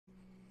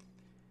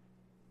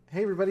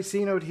Hey everybody,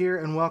 C Note here,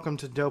 and welcome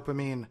to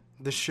Dopamine,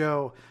 the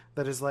show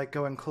that is like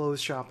going clothes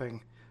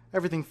shopping.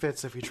 Everything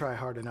fits if you try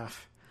hard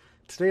enough.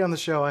 Today on the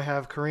show, I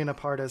have Karina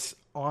Pardus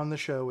on the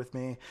show with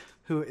me,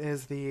 who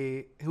is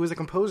a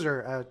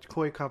composer at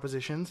Koi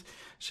Compositions.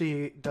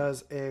 She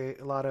does a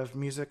lot of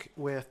music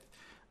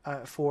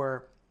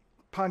for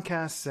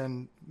podcasts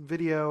and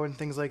video and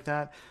things like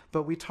that,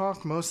 but we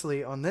talk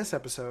mostly on this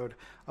episode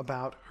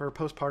about her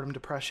postpartum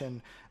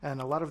depression and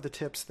a lot of the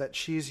tips that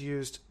she's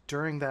used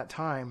during that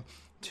time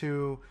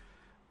to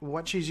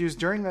both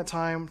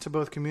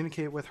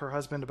communicate with her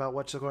husband about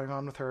what's going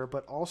on with her,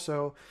 but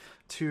also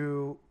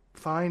to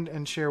find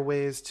and share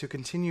ways to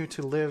continue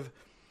to live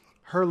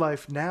her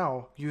life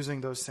now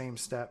using those same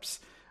steps.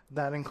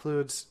 That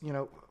includes,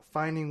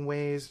 finding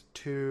ways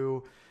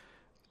to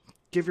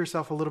give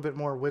yourself a little bit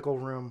more wiggle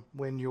room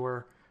when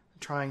you're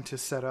trying to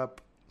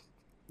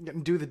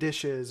do the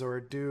dishes or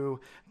do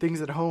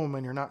things at home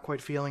and you're not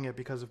quite feeling it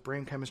because of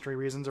brain chemistry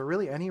reasons or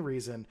really any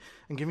reason,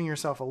 and giving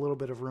yourself a little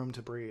bit of room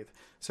to breathe.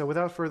 So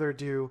without further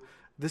ado,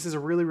 this is a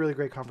really, really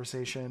great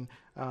conversation.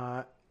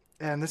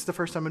 And this is the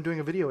first time I'm doing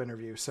a video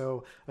interview.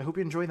 So I hope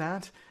you enjoy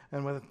that.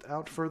 And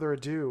without further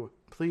ado,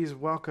 please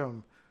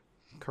welcome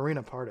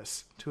Karina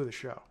Pardus to the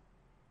show.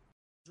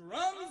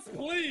 Drums,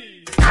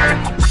 please.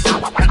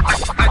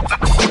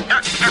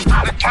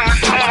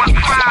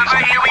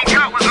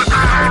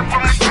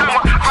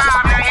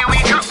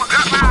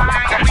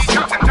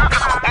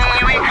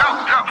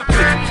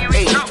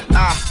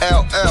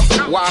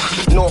 H-I-L-L-Y,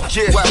 North,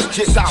 West,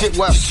 South,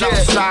 West, Side,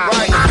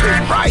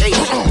 right,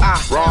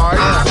 H-I-Y,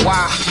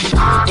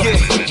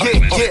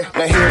 yeah,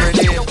 now here it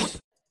is.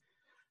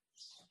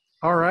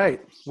 All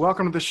right,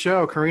 welcome to the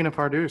show, Karina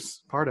Pardus.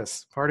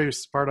 Pardus.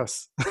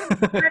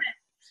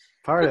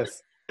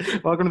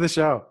 Welcome to the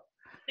show.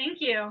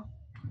 Thank you.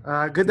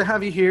 Good to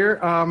have you here.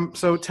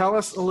 So tell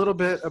us a little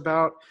bit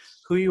about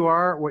who you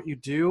are, what you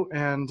do,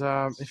 and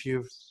if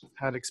you've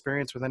had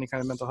experience with any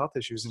kind of mental health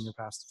issues in your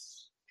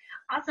past.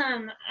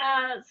 Awesome.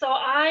 So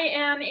I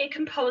am a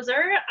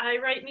composer. I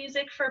write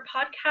music for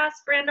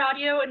podcasts, brand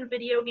audio, and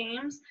video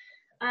games.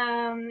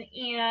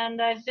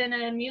 And I've been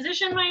a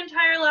musician my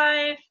entire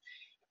life,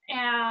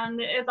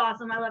 and it's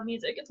awesome. I love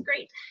music. It's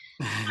great.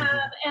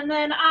 And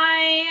then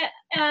I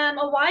am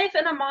a wife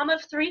and a mom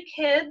of 3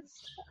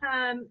 kids.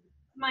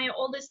 My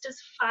oldest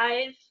is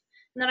 5, and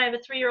then I have a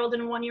 3-year-old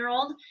and a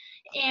 1-year-old.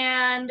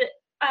 And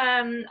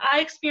I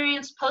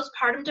experienced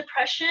postpartum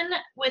depression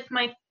with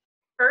my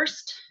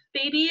first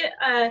baby,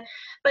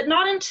 but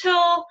not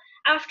until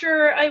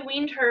after I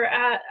weaned her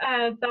at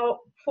about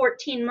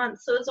 14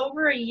 months. So it's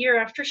over a year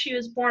after she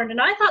was born. And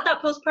I thought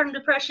that postpartum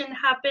depression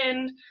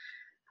happened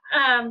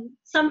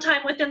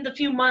sometime within the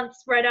few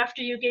months right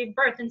after you gave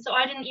birth. And so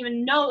I didn't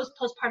even know it was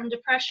postpartum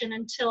depression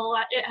until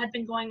it had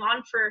been going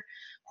on for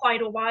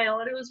quite a while.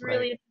 And it was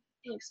really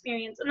an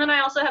experience. And then I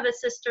also have a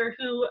sister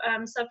who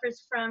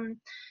suffers from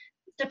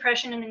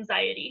depression and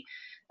anxiety.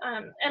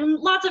 And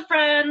lots of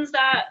friends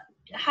that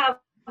have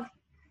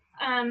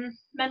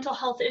mental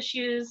health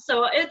issues.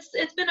 So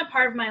it's been a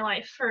part of my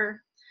life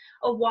for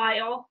a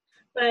while,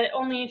 but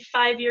only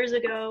 5 years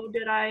ago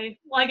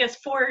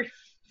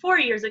four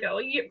years ago,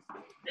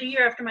 a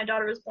year after my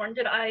daughter was born,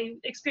 did I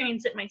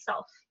experience it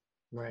myself.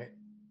 Right.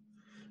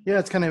 Yeah,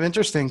 it's kind of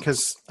interesting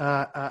because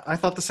I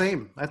thought the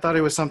same. I thought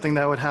it was something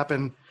that would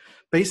happen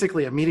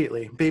basically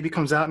immediately. Baby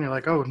comes out and you're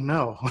like, oh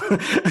no.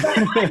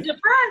 I'm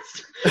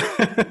depressed.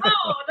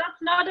 No,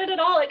 that's not it at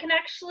all. It can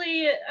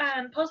actually,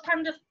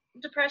 postpartum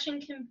depression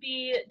can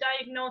be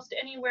diagnosed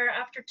anywhere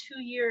after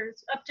 2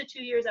 years, up to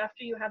 2 years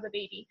after you have a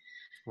baby.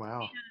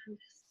 Wow.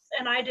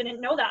 And I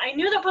didn't know that. I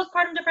knew that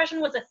postpartum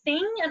depression was a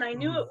thing, and I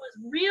knew it was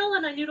real,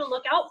 and I knew to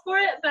look out for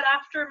it. But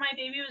after my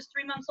baby was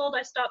 3 months old,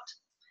 I stopped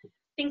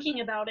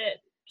thinking about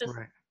it. Just,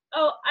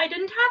 oh, I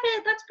didn't have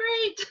it. That's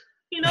great.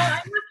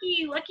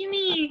 I'm lucky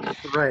me.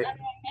 Right.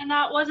 And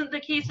that wasn't the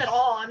case at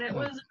all. And it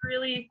was a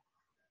really,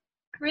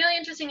 really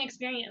interesting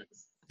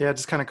experience. Yeah, it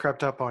just kind of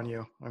crept up on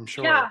you, I'm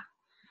sure. Yeah.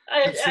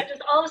 I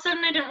just, all of a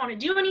sudden, I didn't want to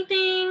do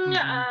anything.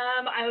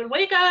 I would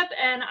wake up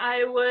and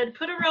I would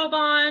put a robe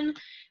on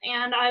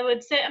and I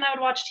would sit and I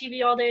would watch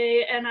TV all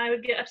day, and I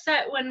would get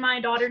upset when my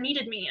daughter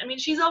needed me. I mean,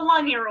 she's a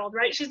 1-year-old,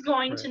 right? She's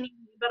going to need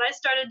me. But I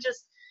started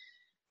just,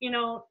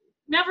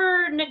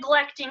 never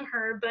neglecting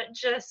her, but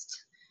just,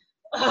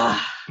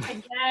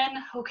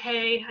 again,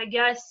 okay, I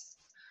guess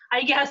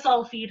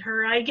I'll feed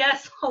her. I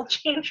guess I'll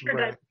change her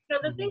diaper.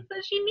 The things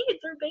that she needs,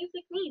 her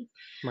basic needs.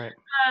 Right.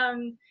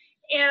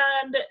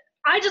 And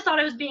I just thought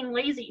I was being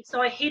lazy,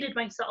 so I hated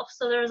myself.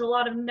 So there was a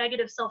lot of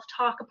negative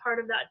self-talk a part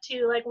of that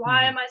too. Like,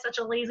 why am I such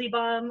a lazy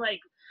bum? Like,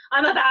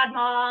 I'm a bad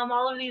mom,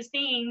 all of these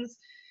things.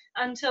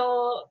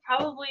 Until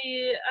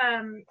probably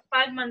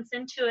 5 months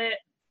into it,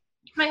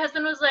 my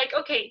husband was like,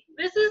 okay,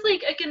 this is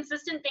like a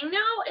consistent thing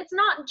now. It's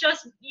not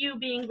just you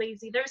being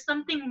lazy. There's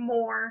something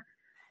more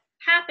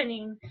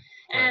happening.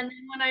 And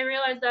when I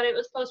realized that it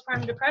was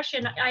postpartum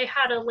depression, I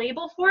had a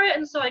label for it,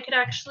 and so I could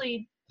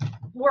actually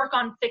work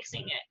on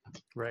fixing it.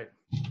 Right.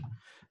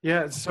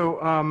 Yeah. So,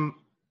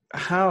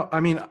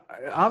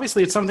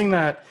 obviously it's something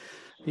that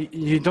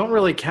you don't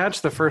really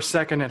catch the first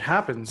second it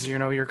happens. You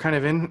know, you're kind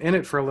of in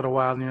it for a little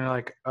while, and you're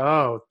like,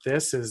 oh,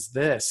 this is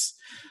this.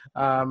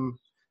 Were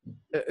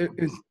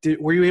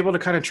you able to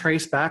kind of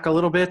trace back a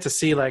little bit to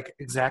see like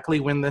exactly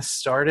when this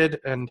started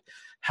and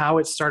how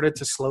it started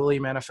to slowly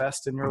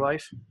manifest in your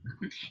life?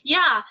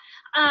 Yeah.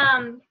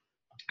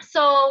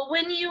 So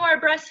when you are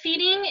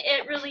breastfeeding,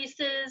 it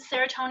releases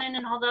serotonin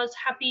and all those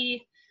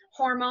happy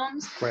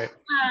hormones. Right.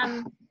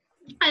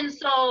 And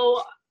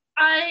so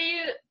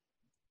I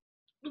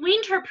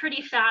weaned her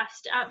pretty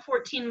fast at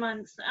 14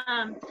 months.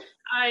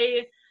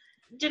 I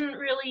didn't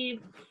really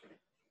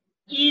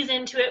ease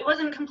into it. It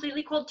wasn't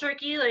completely cold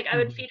turkey. Like I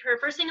would feed her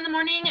first thing in the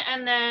morning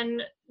and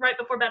then right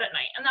before bed at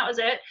night, and that was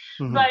it.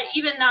 Mm-hmm. But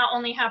even that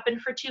only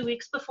happened for 2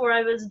 weeks before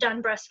I was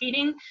done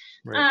breastfeeding.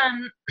 Right.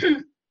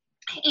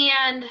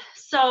 And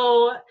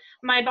so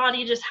my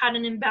body just had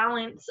an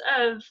imbalance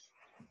of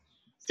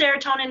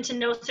serotonin to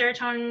no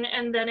serotonin,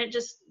 and then it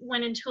just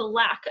went into a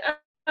lack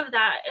of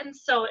that, and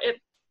so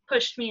it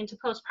pushed me into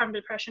postpartum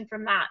depression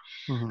from that.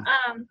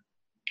 Mm-hmm.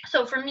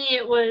 So for me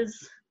it was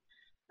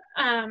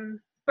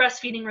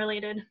breastfeeding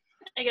related,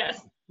 I guess.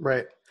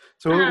 Right.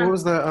 So what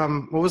was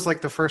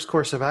like the first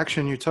course of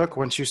action you took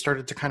once you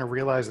started to kind of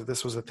realize that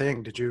this was a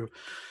thing? Did you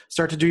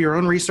start to do your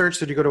own research?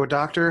 Did you go to a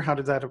doctor? How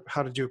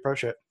did you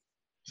approach it?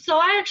 So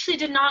I actually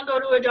did not go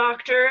to a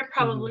doctor.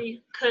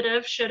 Probably could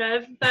have, should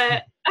have,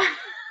 but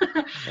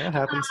that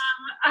happens.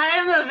 I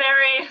am a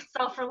very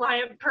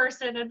self-reliant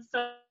person, and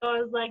so I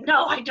was like,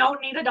 no, I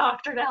don't need a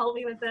doctor to help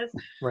me with this.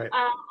 Right.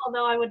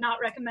 Although I would not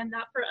recommend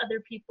that for other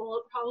people.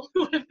 It probably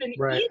would have been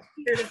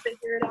easier to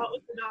figure it out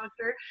with the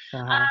doctor.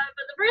 Uh-huh.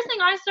 But the first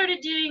thing I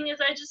started doing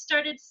is I just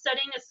started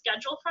setting a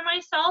schedule for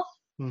myself.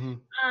 Mm-hmm.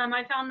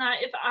 I found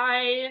that if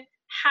I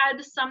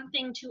had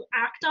something to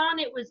act on,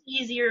 it was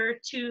easier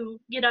to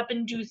get up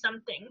and do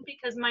something,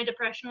 because my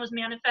depression was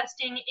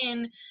manifesting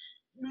in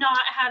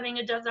not having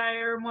a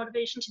desire or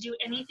motivation to do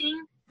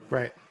anything.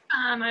 Right.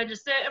 I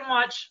just sit and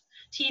watch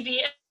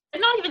TV,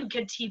 and not even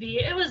good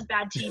TV. It was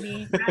bad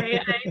TV.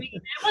 Right? I mean,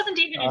 it wasn't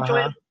even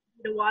enjoyable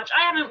to watch.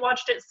 I haven't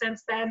watched it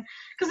since then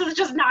because it was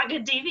just not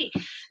good TV.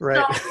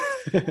 Right.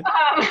 So,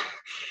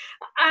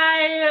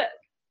 I,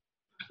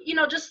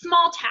 just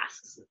small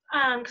tasks,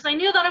 because I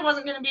knew that I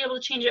wasn't going to be able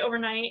to change it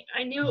overnight.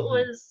 I knew it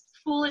was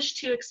foolish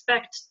to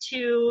expect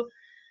to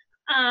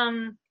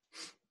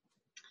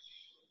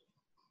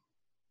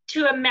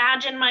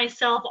imagine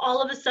myself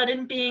all of a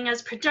sudden being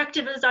as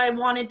productive as I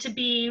wanted to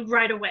be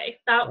right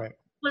away. That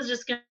was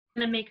just going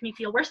to make me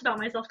feel worse about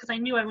myself, because I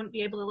knew I wouldn't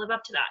be able to live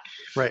up to that.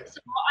 Right. So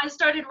I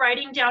started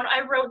writing down,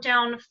 I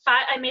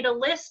made a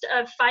list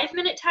of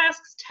 5-minute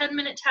tasks,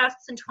 10-minute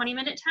tasks, and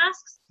 20-minute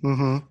tasks.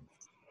 Mm-hmm.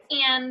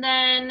 And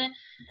then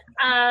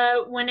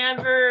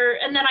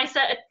and then I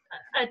set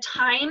a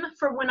time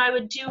for when I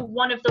would do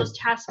one of those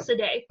tasks a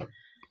day.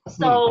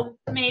 So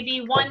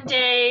maybe one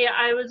day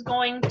I was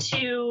going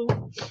to,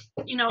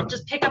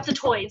 just pick up the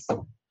toys.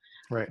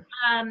 Right.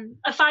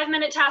 A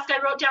 5-minute task I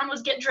wrote down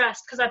was get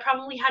dressed, because I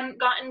probably hadn't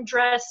gotten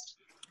dressed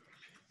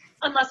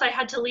unless I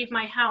had to leave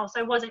my house.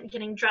 I wasn't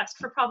getting dressed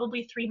for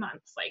probably 3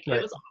 months.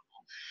 It was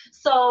awful.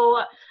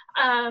 So,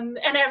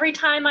 and every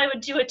time I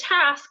would do a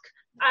task,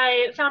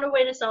 I found a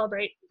way to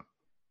celebrate,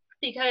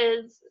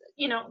 because,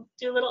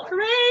 do a little,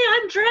 hooray,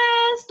 I'm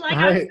dressed.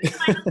 I was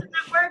my husband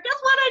at work. Guess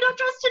what? I don't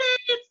dress today.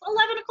 It's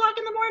 11 o'clock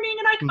in the morning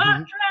and I got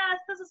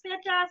dressed. This is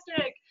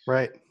fantastic.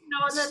 Right.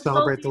 And then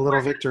celebrate the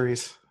little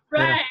victories.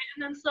 Right. Yeah.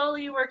 And then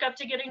slowly you work up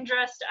to getting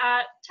dressed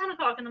at 10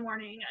 o'clock in the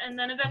morning. And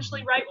then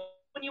eventually right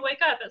when you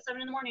wake up at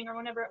 7 in the morning or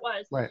whenever it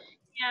was. Right.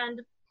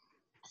 And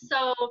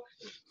so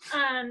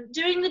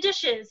doing the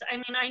dishes, I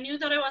knew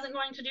that I wasn't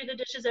going to do the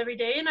dishes every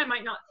day, and I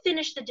might not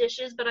finish the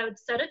dishes, but I would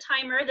set a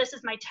timer. This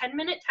is my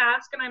 10-minute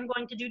task, and I'm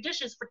going to do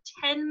dishes for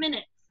 10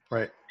 minutes.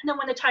 Right. And then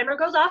when the timer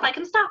goes off, I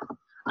can stop.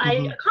 I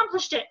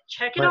accomplished it.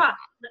 Check it off.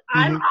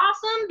 I'm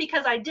awesome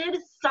because I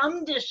did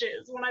some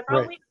dishes when I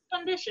probably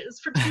done dishes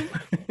for 2 months.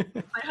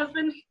 My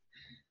husband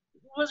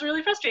was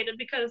really frustrated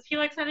because he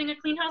likes having a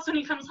clean house when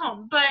he comes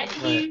home, but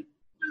he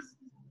was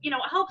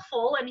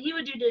helpful, and he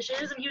would do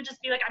dishes, and he would just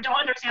be like, I don't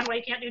understand why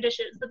you can't do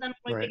dishes. But then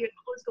when I figured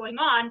out what was going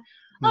on,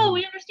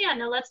 we understand.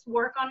 Now let's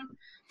work on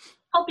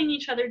helping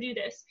each other do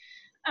this.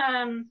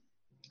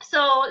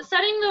 So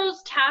setting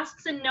those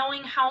tasks and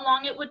knowing how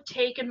long it would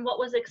take and what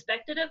was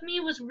expected of me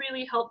was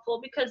really helpful,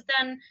 because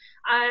then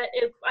I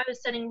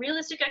was setting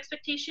realistic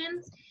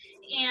expectations,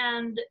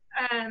 and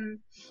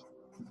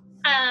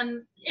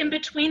in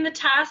between the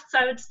tasks,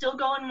 I would still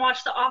go and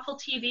watch the awful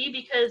TV,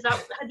 because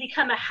that had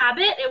become a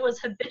habit. It was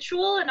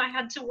habitual, and I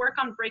had to work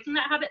on breaking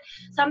that habit.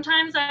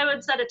 Sometimes I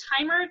would set a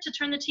timer to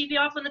turn the TV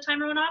off when the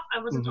timer went off. I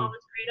wasn't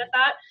always great at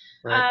that.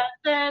 Right.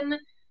 Then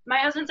my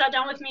husband sat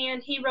down with me,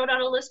 and he wrote out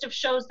a list of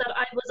shows that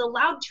I was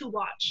allowed to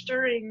watch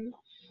during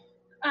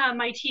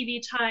my TV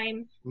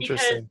time,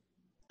 because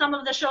some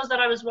of the shows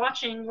that I was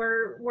watching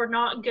were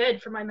not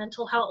good for my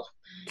mental health.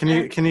 Can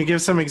you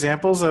give some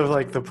examples of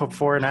like the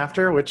before and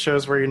after? Which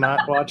shows were you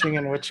not watching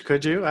and which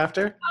could you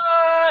after?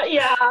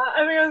 Yeah.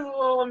 I mean, it was a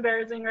little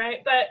embarrassing, right?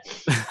 But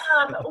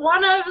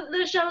one of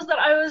the shows that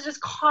I was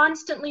just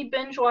constantly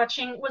binge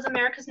watching was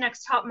America's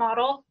Next Top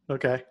Model.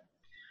 Okay.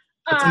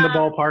 That's in the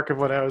ballpark of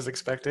what I was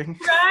expecting.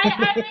 Right?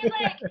 I mean,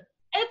 like,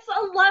 it's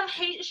a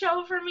love-hate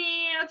show for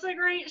me. It's a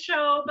great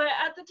show, but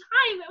at the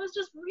time, it was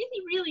just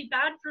really, really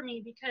bad for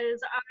me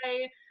because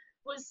I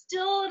was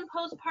still in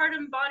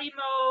postpartum body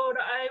mode.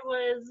 I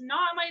was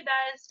not my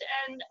best,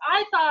 and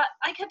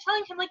I kept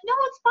telling him, like, no,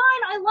 it's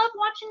fine. I love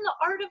watching the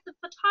art of the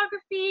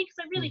photography because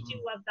I really do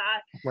love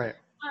that. Right.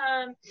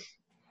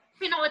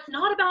 You know, it's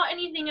not about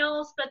anything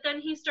else, but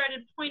then he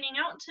started pointing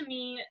out to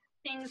me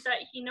things that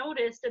he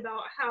noticed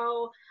about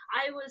how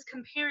I was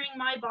comparing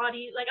my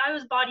body, like I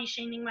was body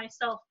shaming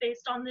myself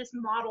based on this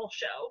model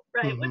show,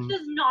 right? Which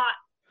is not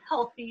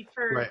healthy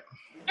for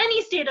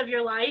any state of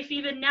your life.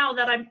 Even now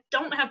that I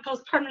don't have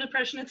postpartum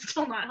depression, it's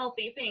still not a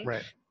healthy thing.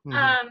 Right.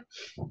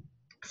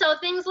 So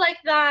things like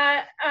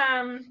that.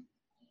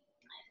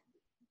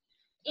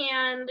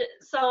 And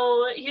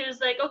so he was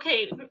like,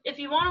 okay, if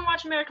you want to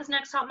watch America's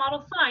Next Top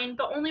Model, fine,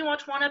 but only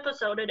watch one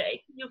episode a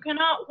day. You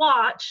cannot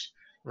watch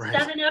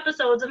 7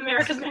 episodes of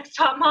America's Next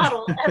Top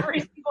Model every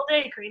single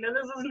day, Karina.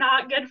 This is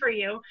not good for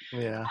you.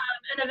 Yeah.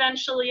 And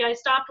eventually I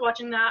stopped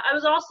watching that. I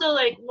was also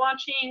like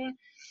watching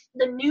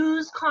the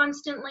news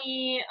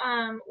constantly,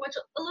 which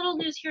a little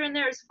news here and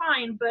there is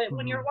fine, but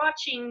when you're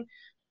watching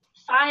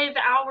 5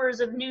 hours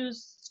of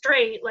news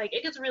straight, like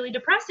it gets really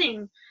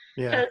depressing.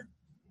 Yeah.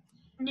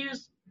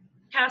 Because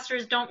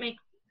newscasters don't make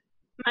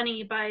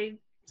money by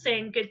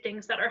saying good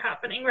things that are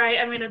happening, right?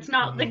 I mean, it's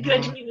not the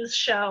good news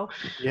show.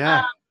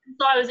 Yeah.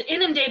 So I was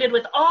inundated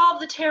with all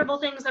the terrible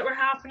things that were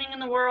happening in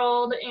the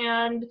world,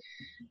 and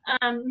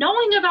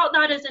knowing about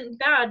that isn't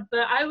bad,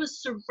 but I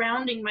was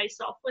surrounding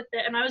myself with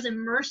it, and I was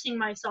immersing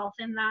myself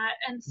in that,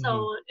 and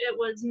so it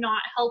was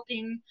not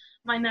helping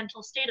my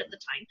mental state at the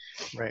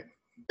time. Right.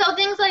 So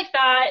things like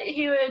that,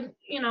 he would,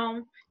 you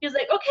know, he was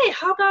like, okay,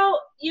 how about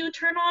you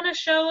turn on a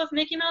show of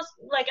Mickey Mouse,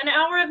 like an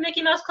hour of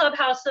Mickey Mouse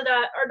Clubhouse so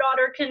that our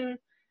daughter can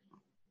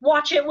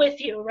watch it with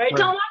you, right?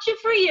 Don't watch it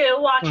for you,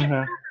 watch it for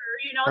her,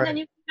 you know, and then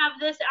you can have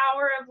this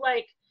hour of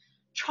like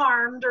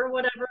Charmed or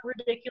whatever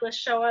ridiculous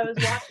show I was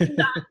watching.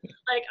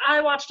 Like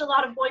I watched a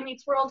lot of Boy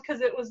Meets World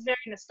because it was very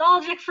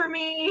nostalgic for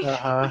me.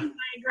 My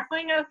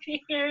growing up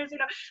years, you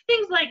know,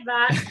 things like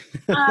that.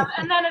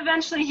 And then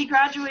eventually he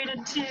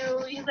graduated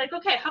to, he's like,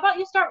 okay, how about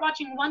you start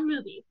watching one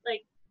movie?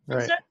 Like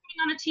instead of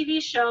being on a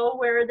TV show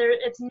where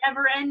it's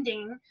never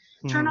ending,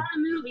 turn on a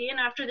movie, and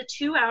after the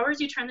 2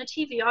 hours, you turn the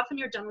TV off and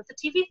you're done with the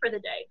TV for the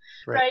day,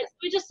 right? So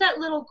we just set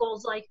little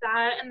goals like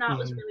that, and that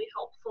was really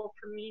helpful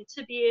for me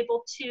to be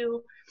able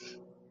to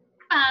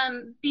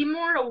be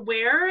more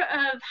aware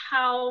of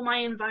how my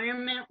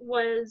environment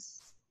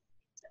was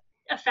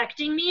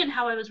affecting me and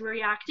how I was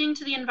reacting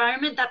to the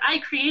environment that I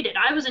created.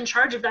 I was in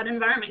charge of that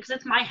environment because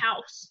it's my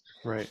house.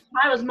 Right.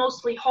 I was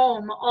mostly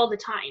home all the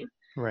time.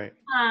 Right.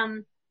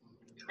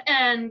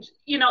 And,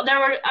 you know, there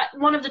were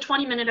one of the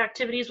 20-minute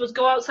activities was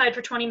go outside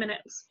for 20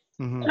 minutes.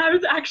 And I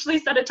was actually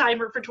set a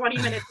timer for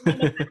 20 minutes.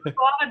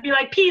 I'd be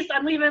like, peace,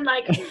 I'm leaving.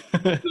 Like,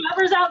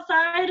 whoever's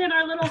outside in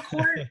our little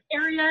court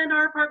area in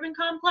our apartment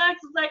complex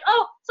is like,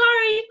 oh,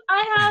 sorry,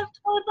 I have to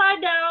go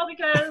inside now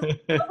because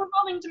it's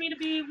overwhelming to me to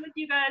be with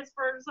you guys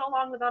for so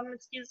long without an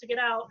excuse to get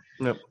out.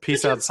 Nope.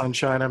 Peace out,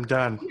 sunshine. I'm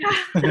done.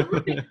 Like, oh,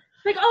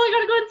 I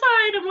gotta go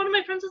inside. And one of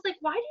my friends was like,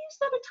 why do you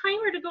set a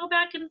timer to go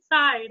back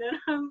inside? And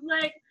I was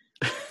like,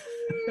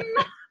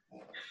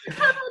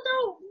 I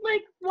don't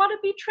like want to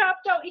be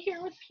trapped out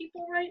here with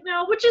people right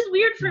now, which is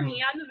weird for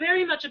me. I'm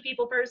very much a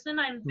people person.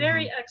 I'm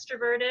very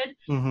extroverted.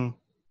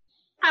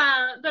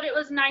 But it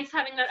was nice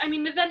having that. I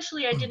mean,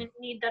 eventually I didn't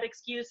need that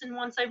excuse, and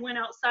once I went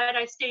outside,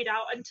 I stayed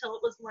out until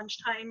it was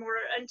lunchtime or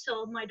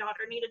until my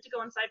daughter needed to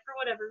go inside for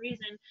whatever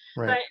reason.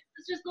 But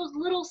it's just those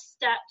little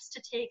steps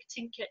to take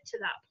to get to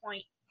that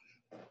point.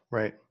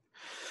 Right.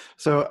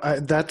 So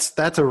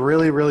that's a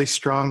really, really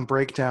strong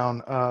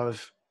breakdown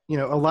of, you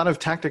know, a lot of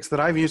tactics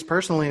that I've used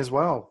personally as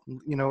well,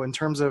 you know, in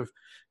terms of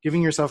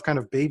giving yourself kind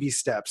of baby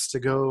steps to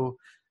go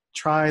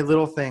try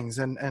little things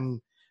and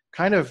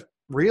kind of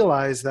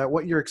realize that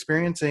what you're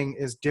experiencing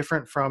is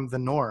different from the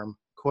norm,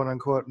 quote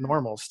unquote,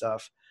 normal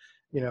stuff.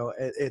 You know,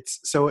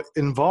 so it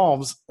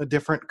involves a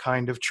different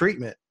kind of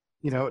treatment,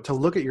 you know, to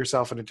look at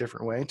yourself in a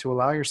different way, to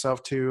allow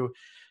yourself to,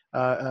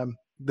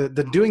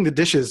 the doing the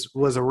dishes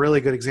was a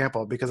really good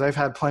example because I've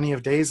had plenty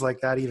of days like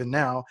that even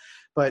now,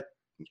 but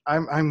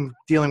I'm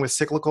dealing with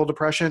cyclical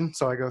depression.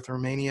 So I go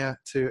through mania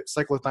to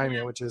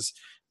cyclothymia, which is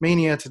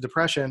mania to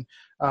depression.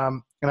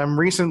 And I'm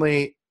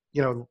recently,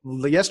 you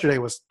know, yesterday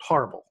was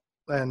horrible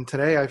and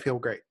today I feel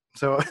great.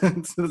 So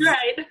it's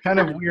kind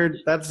of weird.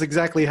 That's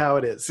exactly how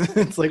it is.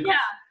 It's like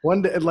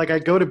one day, like I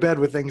go to bed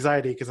with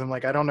anxiety because I'm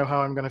like, I don't know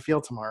how I'm going to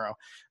feel tomorrow.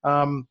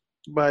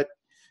 But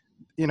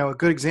you know, a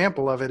good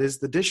example of it is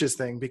the dishes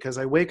thing, because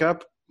I wake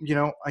up, you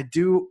know, I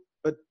do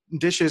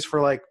dishes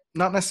for like,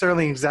 not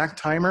necessarily an exact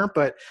timer,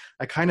 but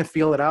I kind of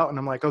feel it out. And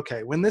I'm like,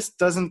 okay, when this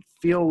doesn't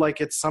feel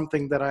like it's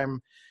something that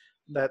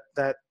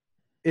that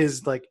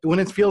is like, when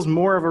it feels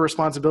more of a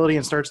responsibility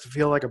and starts to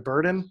feel like a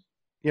burden,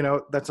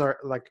 that's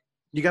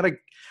you got to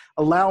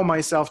allow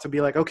myself to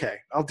be like, okay,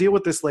 I'll deal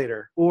with this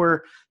later,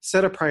 or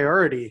set a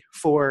priority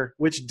for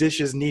which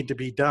dishes need to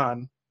be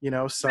done.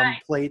 Some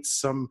plates,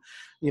 some,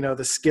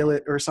 the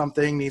skillet or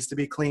something needs to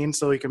be cleaned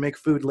so you can make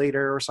food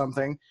later or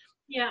something.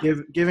 Yeah.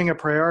 Giving a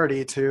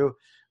priority to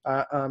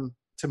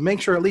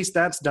make sure at least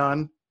that's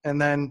done,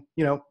 and then,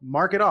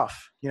 mark it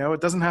off.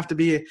 It doesn't have to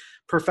be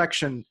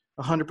perfection,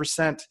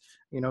 100%,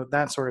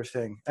 that sort of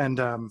thing. And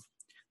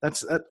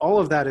that's all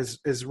of that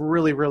is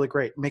really, really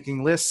great.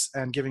 Making lists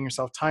and giving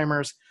yourself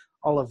timers,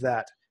 all of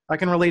that. I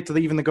can relate to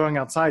even the going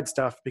outside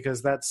stuff,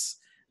 because that's,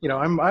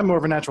 I'm more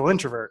of a natural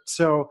introvert.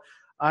 So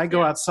I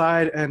go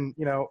outside, and,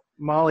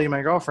 Molly,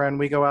 my girlfriend,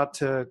 we go out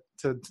to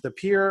the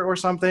pier or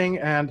something.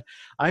 And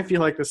I feel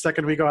like the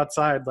second we go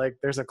outside, like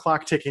there's a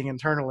clock ticking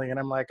internally, and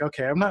I'm like,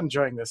 okay, I'm not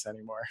enjoying this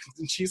anymore.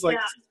 And she's like,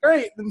 it's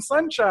great, and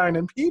sunshine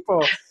and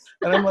people.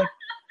 And I'm like,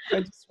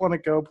 I just want to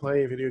go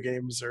play video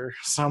games or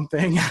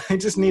something. I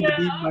just need to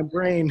leave my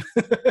brain.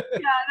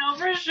 No,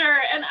 for sure.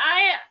 And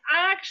I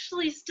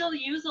actually still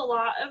use a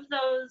lot of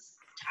those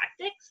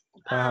tactics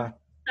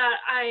that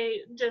I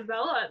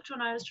developed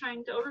when I was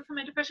trying to overcome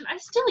my depression. I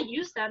still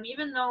use them,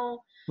 even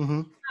though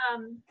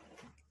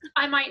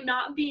I might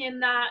not be in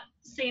that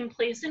same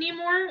place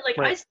anymore. Like,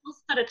 I still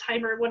set a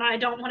timer when I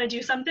don't want to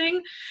do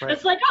something.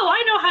 It's like, oh,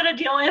 I know how to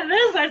deal with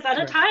this. I set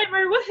a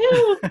timer.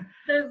 Woohoo!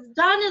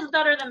 Done is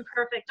better than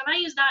perfect. And I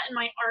use that in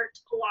my art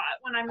a lot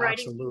when I'm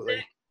writing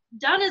music.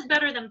 Done is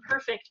better than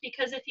perfect,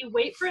 because if you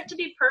wait for it to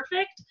be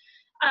perfect,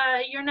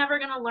 you're never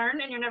going to learn,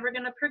 and you're never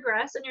going to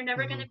progress, and you're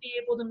never going to be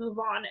able to move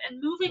on.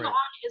 And moving on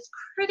is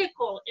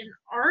critical in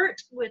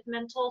art, with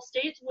mental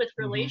states, with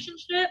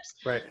relationships,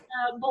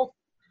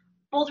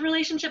 both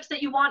relationships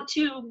that you want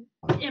to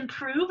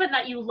improve and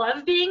that you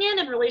love being in,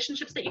 and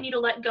relationships that you need to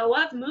let go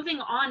of.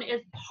 Moving on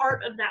is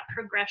part of that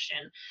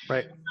progression.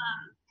 Right.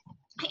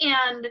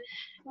 And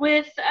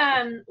with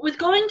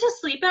going to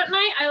sleep at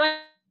night, I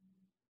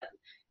like,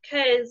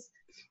 because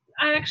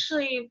I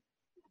actually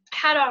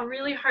had a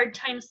really hard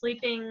time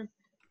sleeping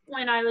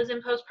when I was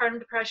in postpartum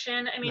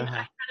depression. I mean, I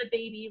had a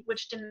baby,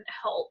 which didn't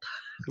help.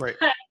 Right.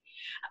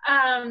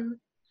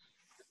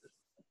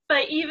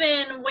 But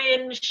even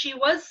when she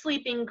was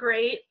sleeping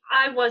great,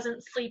 I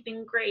wasn't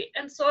sleeping great.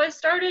 And so I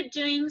started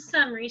doing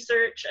some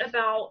research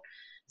about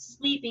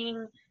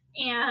sleeping,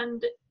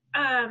 and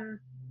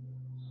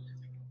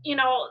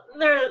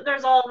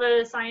there's all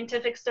the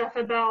scientific stuff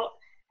about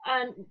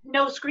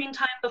no screen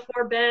time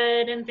before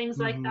bed and things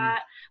like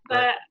that.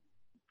 But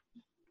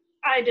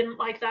I didn't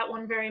like that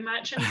one very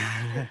much, and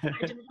I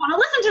didn't want to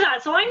listen to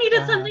that, so I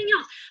needed something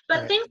else.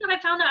 But things that I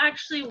found that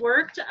actually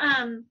worked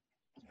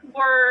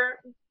were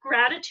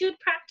gratitude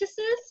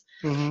practices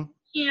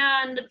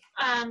and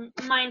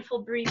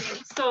mindful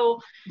breathing. So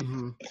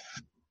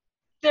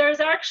there's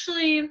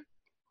actually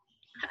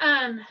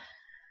a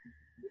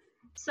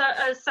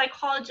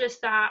psychologist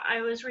that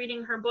I was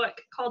reading her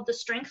book called The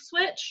Strength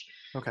Switch.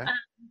 Okay.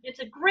 It's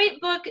a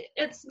great book.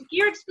 It's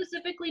geared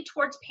specifically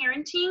towards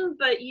parenting,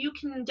 but you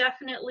can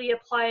definitely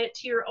apply it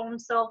to your own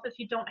self if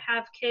you don't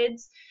have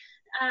kids.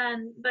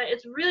 But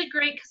it's really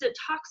great because it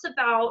talks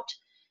about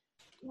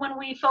when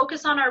we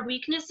focus on our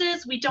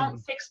weaknesses, we don't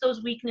fix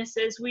those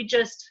weaknesses. We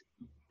just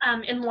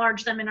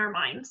enlarge them in our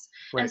minds.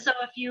 Right. And so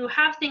if you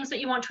have things that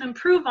you want to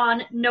improve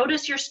on,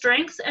 notice your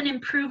strengths and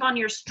improve on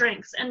your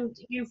strengths. And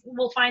you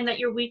will find that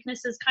your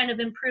weaknesses kind of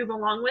improve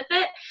along with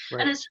it.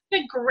 Right. And it's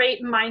a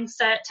great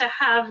mindset to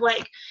have,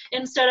 like,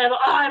 instead of,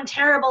 oh, I'm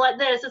terrible at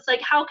this, it's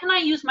like, how can I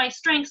use my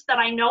strengths that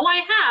I know I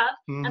have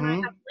and I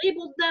have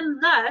labeled them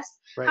thus?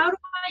 Right. How do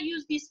I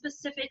use these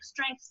specific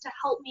strengths to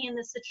help me in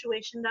the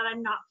situation that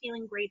I'm not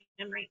feeling great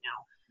in right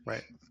now?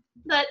 Right.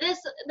 But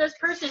this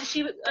person,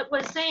 she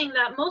was saying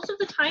that most of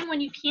the time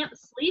when you can't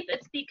sleep,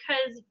 it's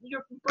because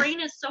your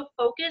brain is so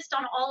focused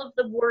on all of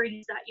the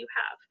worries that you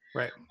have.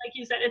 Right. Like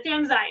you said, it's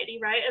anxiety,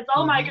 right? It's,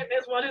 oh my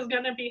goodness, what is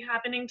going to be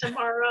happening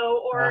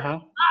tomorrow? Or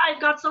I've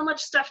got so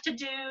much stuff to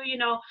do. You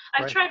know,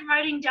 I've tried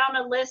writing down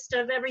a list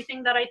of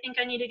everything that I think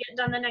I need to get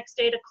done the next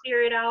day to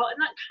clear it out.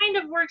 And that kind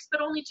of works,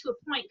 but only to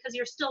a point, because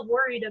you're still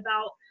worried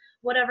about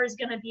whatever's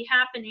going to be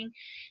happening.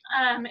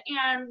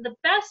 And the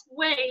best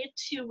way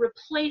to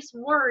replace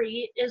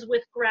worry is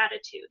with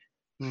gratitude.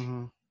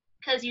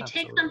 Because you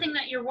take something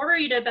that you're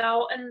worried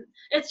about, and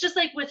it's just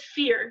like with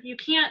fear. You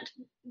can't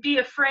be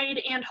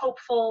afraid and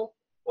hopeful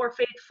or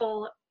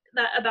faithful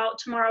about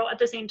tomorrow at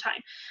the same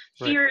time.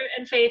 Fear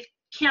and faith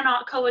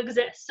cannot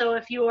coexist. So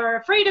if you are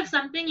afraid of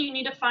something, you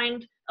need to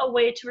find a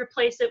way to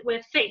replace it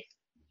with faith,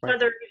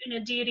 whether in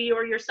a deity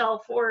or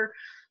yourself or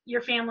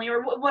your family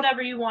or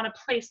whatever you want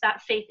to place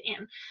that faith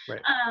in.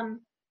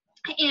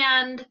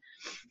 And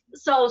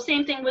so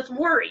same thing with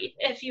worry.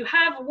 If you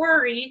have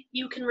worry,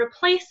 you can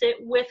replace it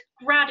with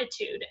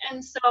gratitude.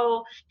 And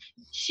so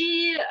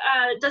she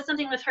does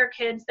something with her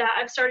kids that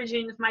I've started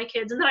doing with my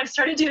kids, and that I've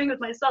started doing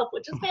with myself,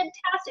 which is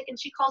fantastic. And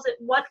she calls it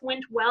What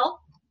Went Well.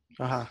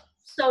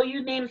 So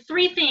you name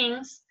 3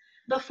 things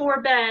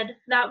before bed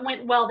that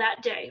went well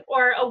that day,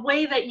 or a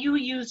way that you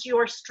use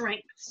your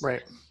strengths.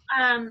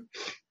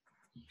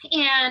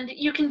 And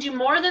you can do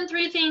more than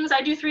 3 things.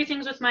 I do 3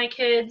 things with my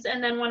kids,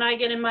 and then when I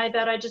get in my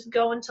bed, I just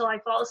go until I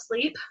fall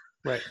asleep.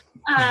 Right.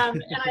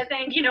 And I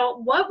think,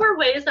 what were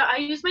ways that I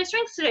used my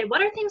strengths today?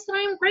 What are things that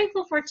I am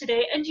grateful for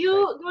today? And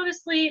you go to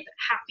sleep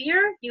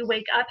happier. You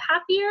wake up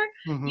happier.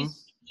 Mm-hmm. You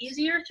sleep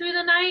easier through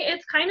the night.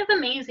 It's kind of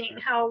amazing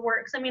how it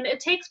works. I mean, it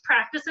takes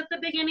practice at the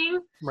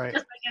beginning, Right.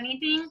 just like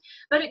anything,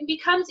 but it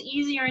becomes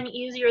easier and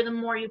easier the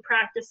more you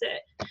practice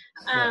it.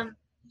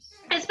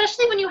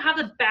 Especially when you have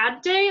a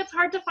bad day, it's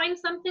hard to find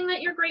something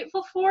that you're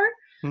grateful for.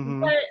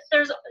 Mm-hmm. But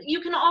you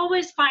can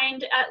always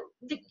find at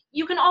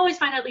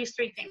least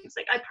 3 things.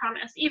 Like, I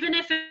promise, even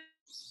if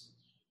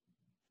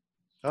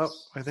Oh,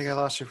 I think I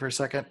lost you for a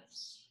second.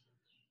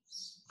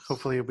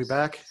 Hopefully you'll be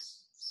back.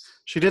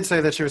 She did say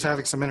that she was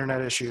having some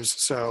internet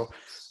issues,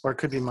 or it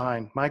could be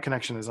mine. My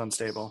connection is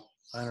unstable.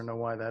 I don't know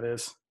why that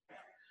is.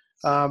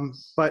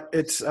 But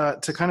it's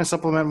to kind of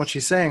supplement what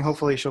she's saying.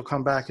 Hopefully she'll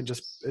come back and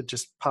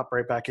just pop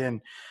right back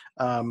in.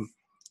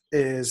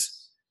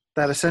 Is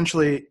that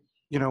essentially,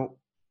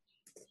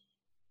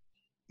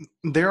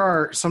 there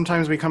are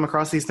sometimes we come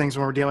across these things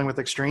when we're dealing with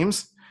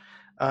extremes.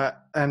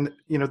 And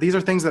these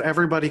are things that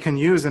everybody can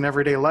use in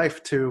everyday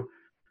life to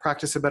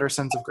practice a better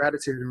sense of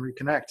gratitude and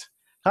reconnect.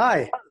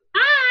 Hi.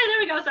 Hi, there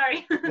we go.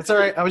 Sorry. That's all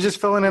right. I was just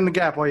filling in the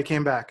gap while you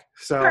came back.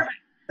 So.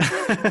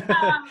 Perfect.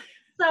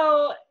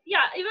 So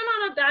yeah, even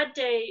on a bad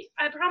day,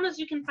 I promise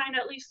you can find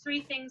at least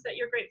 3 things that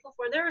you're grateful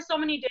for. There were so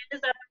many days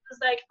that it was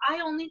like, I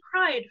only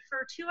cried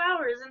for 2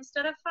 hours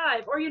instead of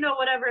 5, or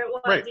whatever it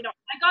was. Right.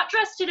 I got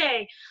dressed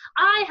today.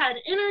 I had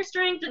inner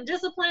strength and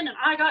discipline, and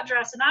I got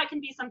dressed, and that can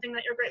be something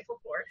that you're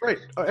grateful for. Right.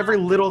 Every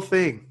little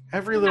thing.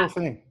 Little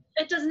thing.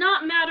 It does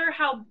not matter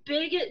how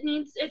big it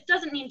needs. It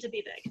doesn't need to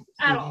be big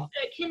at all.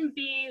 It can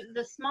be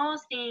the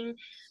smallest thing.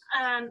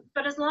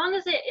 But as long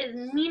as it is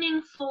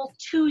meaningful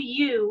to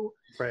you,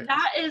 right.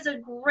 That is a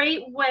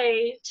great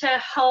way to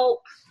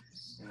help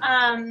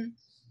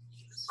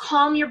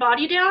calm your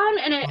body down,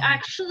 and it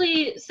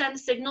actually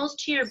sends signals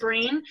to your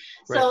brain.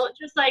 Right. So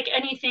just like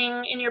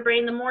anything in your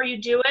brain, the more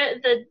you do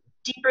it, the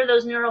deeper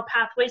those neural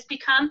pathways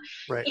become.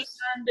 Right.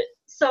 And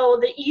so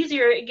the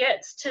easier it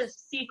gets to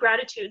see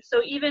gratitude.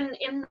 So even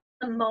in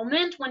the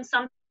moment when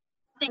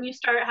you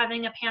start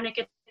having a panic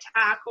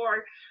attack,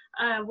 or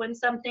when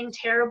something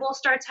terrible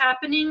starts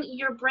happening,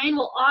 your brain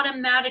will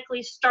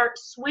automatically start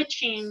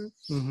switching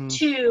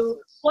to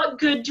what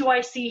good do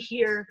I see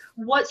here?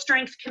 What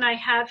strength can I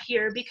have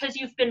here? Because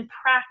you've been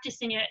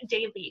practicing it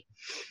daily.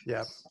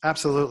 Yeah,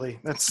 absolutely.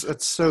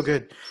 That's so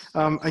good.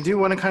 I do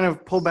want to kind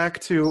of pull back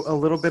to a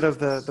little bit of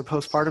the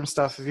postpartum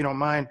stuff, if you don't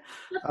mind.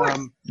 Of course.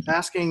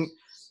 Asking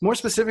more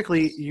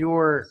specifically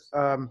your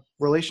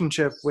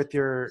relationship with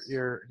your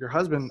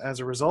husband as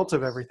a result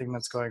of everything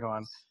that's going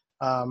on.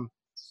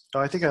 Oh,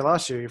 I think I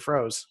lost you. You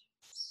froze,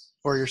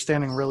 or you're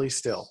standing really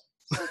still.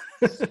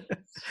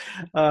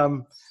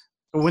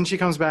 When she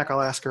comes back,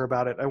 I'll ask her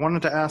about it. I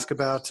wanted to ask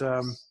about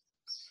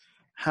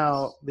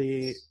how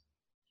the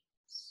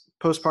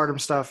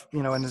postpartum stuff,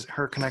 and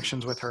her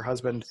connections with her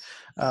husband,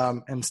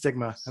 and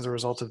stigma as a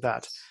result of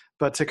that.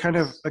 But to kind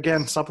of,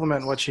 again,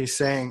 supplement what she's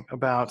saying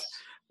about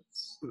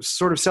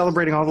sort of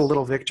celebrating all the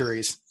little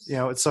victories,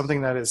 it's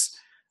something that is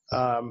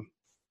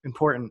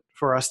important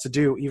for us to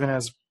do, even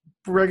as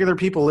regular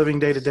people living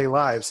day-to-day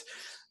lives.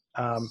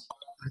 I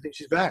think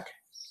she's back.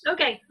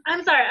 Okay,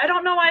 I'm sorry. I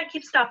don't know why it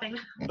keeps stopping.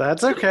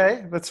 That's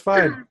okay. That's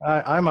fine.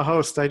 I'm a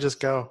host. I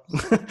just go.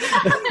 Okay,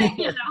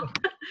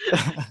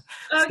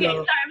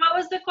 sorry. What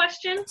was the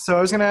question? So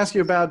I was going to ask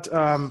you about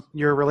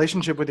your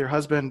relationship with your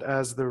husband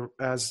as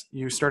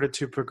you started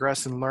to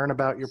progress and learn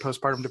about your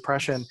postpartum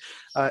depression.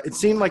 It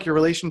seemed like your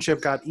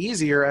relationship got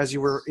easier as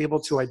you were able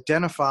to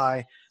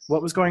identify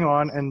what was going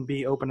on and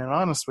be open and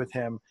honest with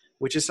him,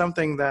 which is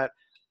something that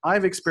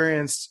I've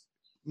experienced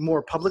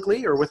more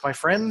publicly, or with my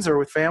friends or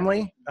with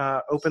family,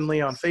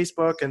 openly on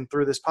Facebook and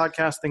through this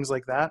podcast, things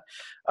like that.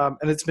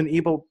 And it's been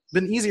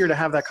easier to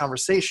have that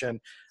conversation,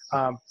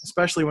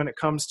 especially when it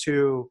comes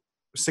to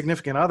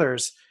significant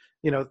others.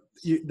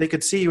 They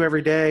could see you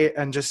every day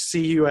and just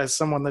see you as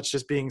someone that's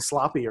just being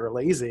sloppy or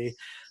lazy.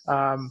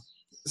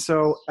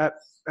 So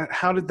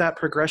how did that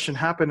progression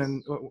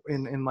happen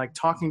in like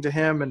talking to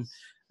him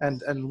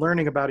and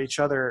learning about each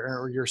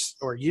other,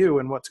 or you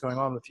and what's going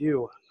on with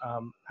you?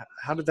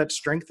 How did that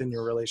strengthen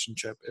your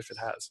relationship, if it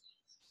has?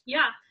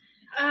 Yeah.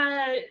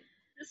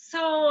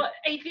 So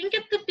I think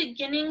at the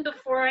beginning,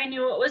 before I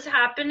knew what was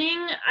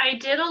happening, I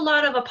did a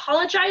lot of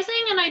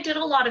apologizing and I did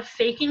a lot of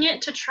faking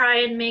it to try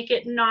and make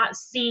it not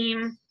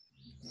seem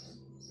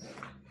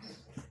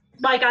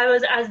like I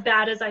was as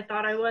bad as I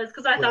thought I was,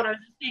 because I thought I was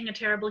being a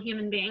terrible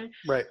human being.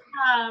 Right.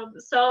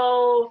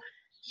 So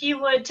he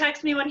would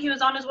text me when he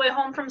was on his way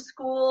home from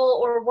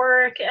school or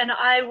work, and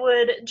I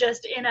would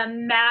just, in a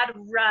mad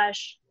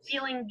rush,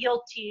 feeling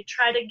guilty,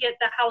 try to get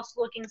the house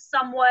looking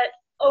somewhat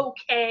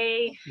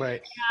okay.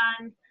 Right.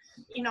 And,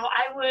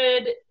 I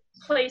would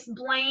place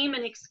blame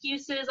and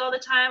excuses all the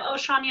time. Oh,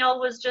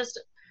 Shanielle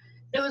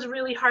it was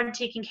really hard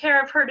taking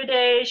care of her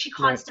today. She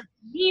constantly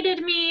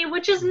needed me,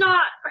 which is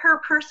not her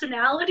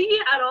personality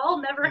at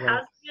all. Never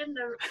has been.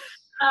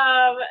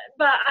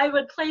 But I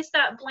would place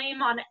that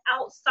blame on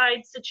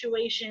outside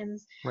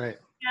situations. Right.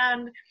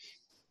 And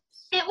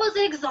it was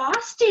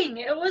exhausting.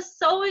 It was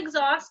so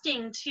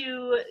exhausting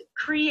to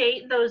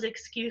create those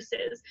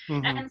excuses.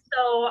 Mm-hmm. And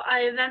so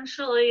I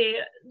eventually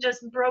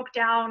just broke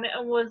down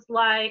and was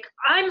like,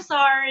 I'm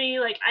sorry.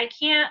 Like, I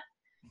can't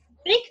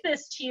fake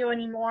this to you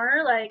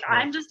anymore. Like, Right.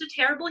 I'm just a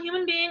terrible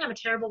human being. I'm a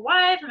terrible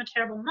wife. I'm a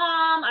terrible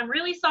mom. I'm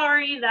really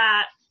sorry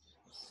that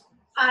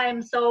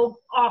I'm so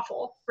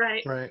awful.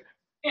 Right. Right.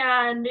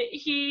 And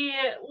he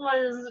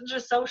was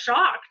just so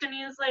shocked. And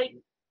he was like,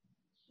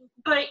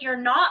 but you're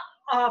not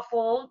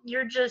awful.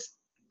 You're just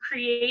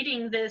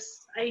creating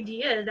this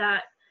idea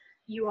that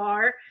you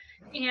are.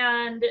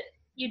 And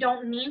you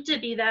don't need to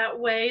be that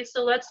way.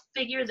 So let's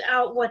figure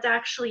out what's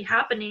actually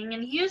happening.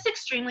 And he was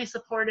extremely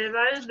supportive.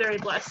 I was very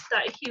blessed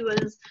that he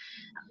was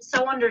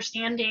so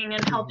understanding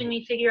and helping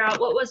me figure out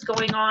what was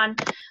going on.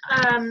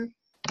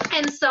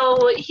 And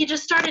so he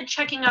just started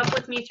checking up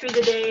with me through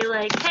the day,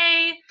 like,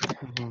 hey,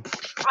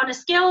 on a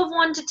scale of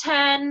 1 to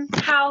 10,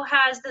 how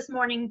has this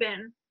morning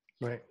been?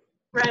 Right.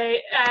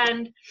 Right.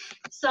 And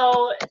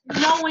so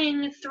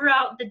knowing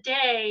throughout the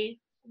day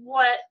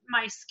what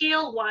my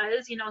scale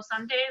was, you know,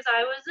 some days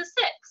I was a 6,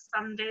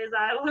 some days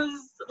I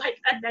was like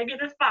a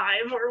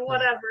 -5 or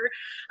whatever,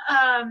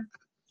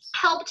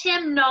 helped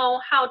him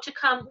know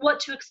what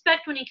to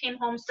expect when he came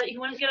home, so that he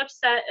wouldn't get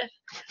upset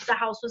if the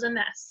house was a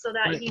mess, so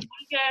that he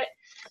wouldn't get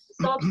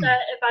so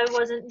upset if I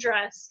wasn't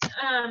dressed.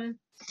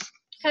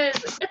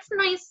 Because it's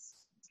nice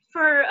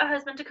for a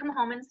husband to come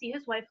home and see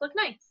his wife look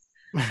nice.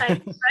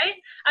 Like,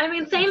 right? I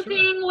mean, same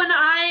thing when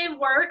I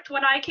worked.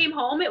 When I came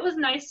home, it was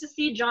nice to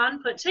see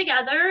John put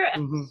together,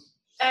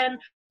 and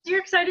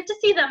you're excited to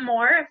see them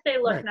more if they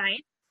look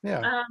nice.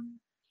 Yeah.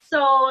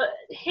 So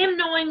him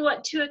knowing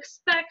what to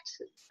expect,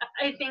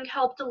 I think,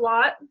 helped a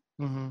lot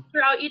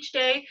throughout each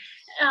day.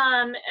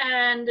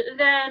 And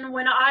then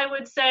when I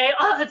would say,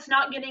 oh, it's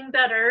not getting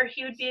better,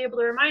 he would be able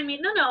to remind me,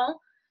 no,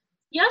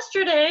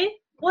 yesterday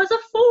was a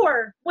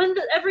 4 when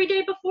every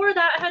day before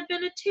that had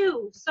been a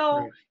 2.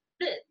 So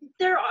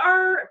there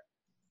are,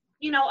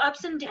 you know,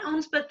 ups and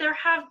downs, but there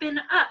have been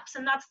ups,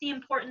 and that's the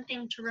important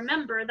thing to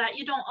remember, that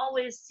you don't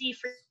always see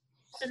for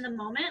in the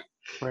moment.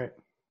 Right.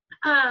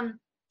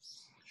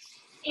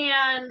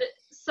 And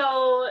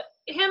so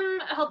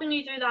him helping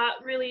me through that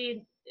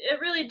really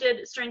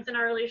did strengthen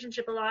our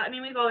relationship a lot. I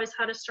mean, we've always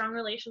had a strong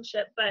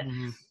relationship, but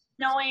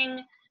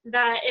knowing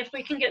that if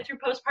we can get through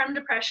postpartum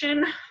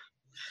depression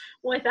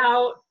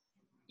without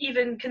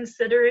even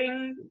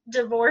considering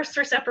divorce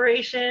or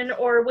separation,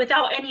 or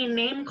without any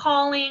name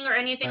calling or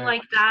anything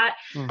like that,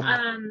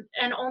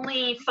 and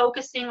only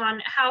focusing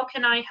on how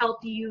can I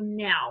help you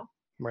now,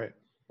 right,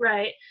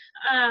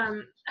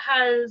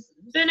 has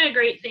been a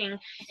great thing.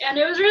 And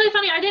it was really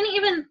funny. At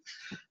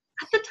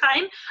the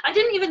time, I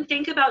didn't even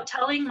think about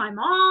telling my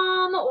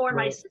mom or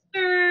my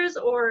sisters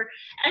or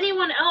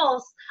anyone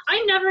else.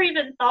 I never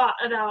even thought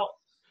about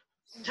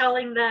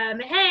telling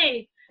them,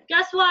 hey,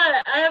 guess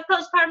what? I have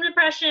postpartum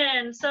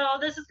depression, so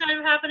this is kind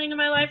of happening in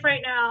my life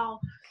right now.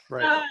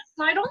 Right.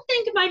 So I don't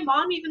think my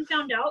mom even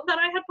found out that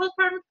I had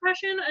postpartum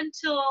depression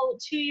until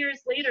 2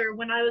 years later,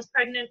 when I was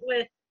pregnant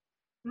with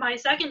my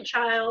second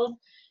child.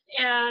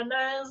 And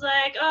I was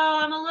like, oh,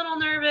 I'm a little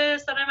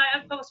nervous that I might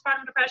have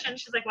postpartum depression.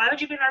 She's like, why would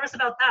you be nervous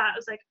about that? I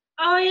was like,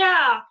 oh,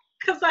 yeah,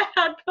 because I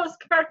had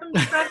postpartum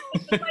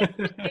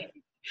depression.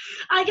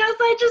 I guess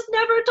I just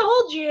never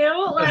told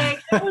you.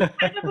 Like, it was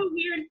kind of a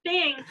weird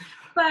thing.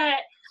 But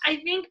I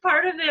think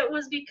part of it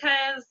was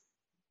because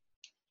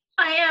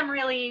I am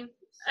really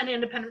an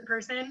independent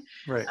person.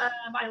 Right.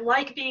 I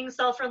like being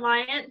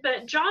self-reliant,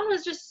 but John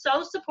was just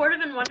so supportive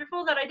and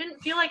wonderful that I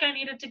didn't feel like I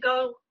needed to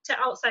go to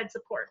outside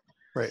support.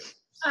 Right.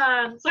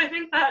 So I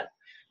think that,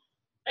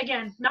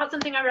 again, not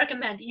something I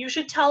recommend. You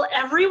should tell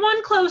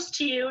everyone close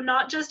to you,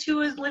 not just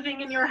who is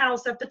living in your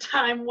house at the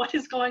time, what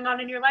is going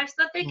on in your life, so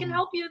that they can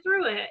help you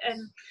through it.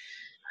 And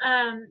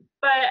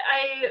but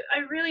I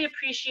really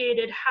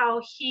appreciated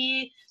how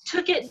he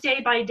took it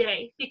day by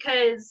day,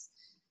 because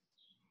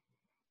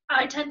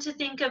I tend to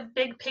think of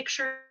big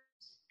picture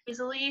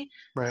easily.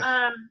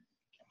 Right.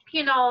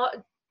 You know,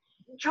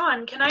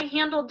 John, can I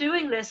handle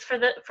doing this for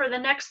the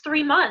next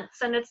 3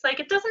 months? And it's like,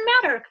 it doesn't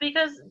matter,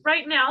 because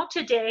right now,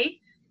 today,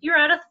 you're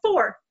at a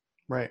 4.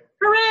 Right.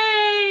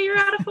 Hooray! You're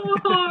at a 4.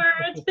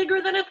 It's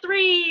bigger than a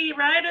 3,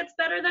 right? It's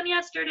better than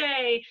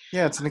yesterday.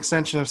 Yeah, it's an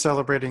extension of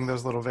celebrating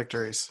those little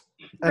victories.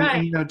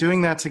 And you know,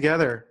 doing that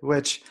together,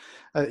 which,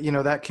 you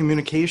know, that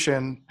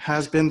communication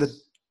has been the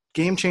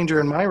game changer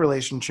in my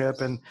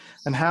relationship, and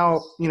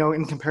how, you know,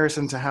 in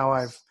comparison to how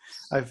I've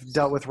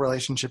dealt with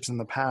relationships in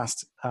the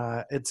past,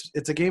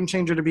 it's a game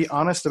changer to be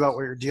honest about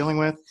what you're dealing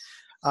with,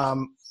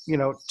 you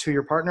know, to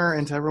your partner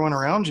and to everyone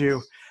around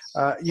you.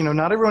 You know,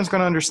 not everyone's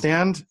going to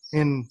understand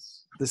in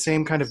the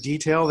same kind of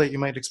detail that you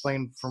might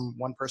explain from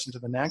one person to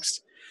the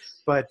next,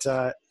 but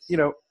you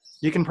know,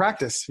 you can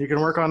practice. You can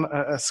work on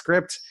a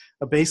script,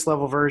 a base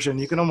level version.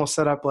 You can almost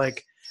set up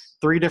like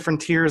 3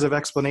 different tiers of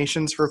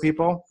explanations for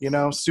people, you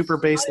know, super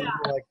base level,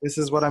 like, this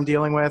is what I'm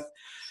dealing with,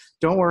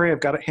 don't worry, I've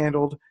got it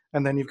handled.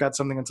 And then you've got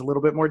something that's a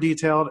little bit more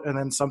detailed, and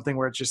then something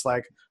where it's just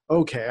like,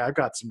 okay, I've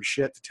got some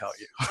shit to tell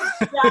you.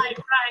 Right,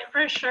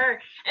 for sure.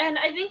 And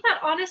I think that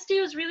honesty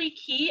was really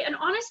key. And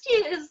honesty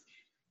is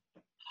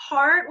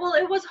hard. Well,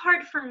 it was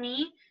hard for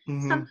me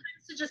sometimes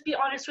to just be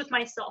honest with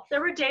myself. There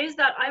were days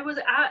that I was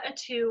at a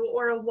 2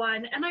 or a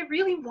 1, and I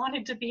really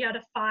wanted to be at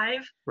a 5.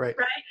 Right.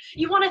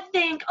 You want to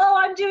think, oh,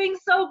 I'm doing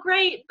so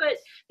great, but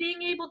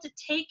being able to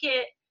take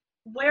it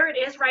where it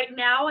is right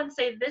now and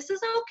say, this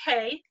is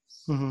okay.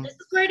 This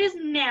is where it is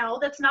now.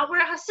 That's not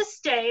where it has to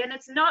stay, and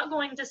it's not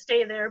going to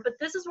stay there, but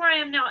this is where I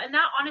am now. And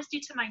that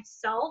honesty to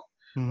myself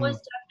was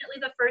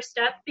definitely the first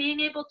step. Being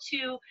able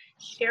to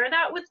share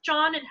that with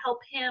John and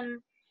help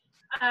him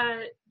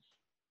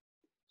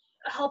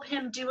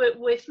do it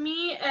with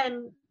me.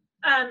 And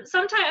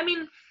sometimes, I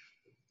mean,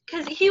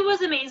 because he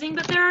was amazing,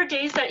 but there are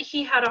days that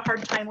he had a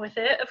hard time with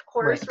it, of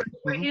course, right.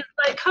 Where he's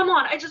like, come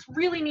on, I just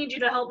really need you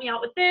to help me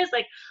out with this.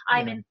 Like,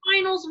 I'm in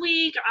finals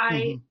week.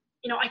 I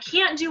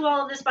can't do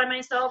all of this by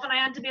myself. And I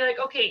had to be like,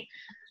 okay,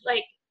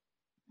 like,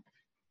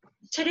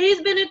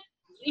 today's been a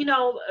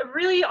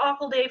really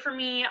awful day for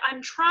me.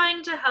 I'm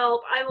trying to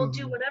help. I will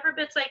do whatever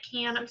bits I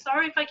can. I'm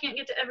sorry if I can't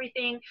get to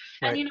everything.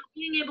 Right. And,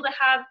 being able to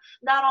have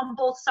that on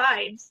both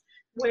sides,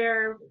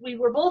 where we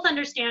were both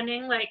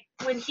understanding, like,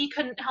 when he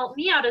couldn't help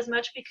me out as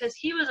much because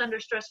he was under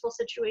stressful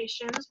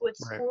situations with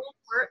school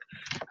work,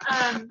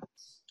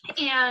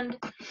 and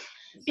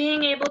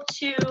being able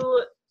to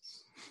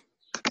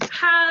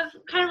have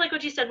kind of like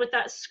what you said with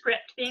that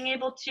script, being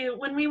able to,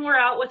 when we were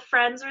out with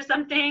friends or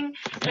something,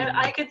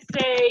 I could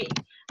say,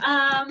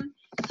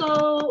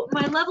 so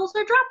my levels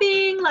are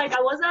dropping, like, I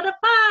was at a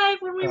 5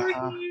 when we were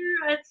here,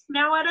 it's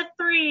now at a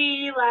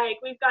 3, like,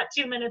 we've got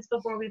 2 minutes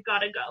before we've got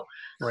to go.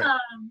 Right.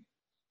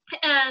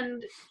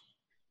 And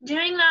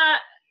doing that,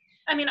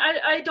 I mean,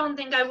 I don't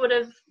think I would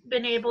have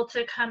been able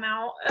to come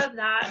out of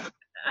that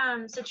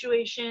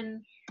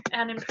situation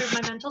and improve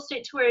my mental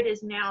state to where it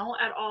is now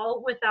at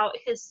all without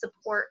his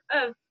support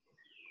of,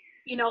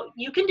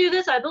 you can do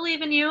this, I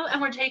believe in you,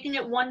 and we're taking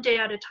it one day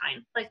at a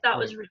time. Like, that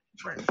was really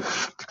important.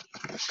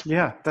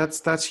 Yeah,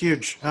 that's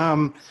huge.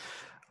 I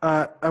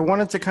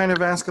wanted to kind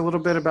of ask a little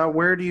bit about,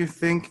 where do you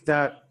think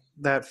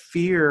that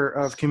fear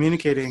of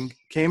communicating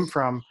came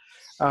from?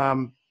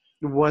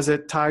 Was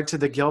it tied to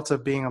the guilt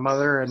of being a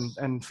mother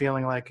and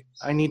feeling like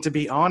I need to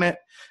be on it,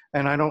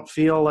 and I don't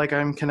feel like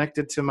I'm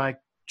connected to my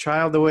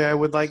child the way I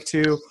would like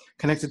to,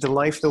 connected to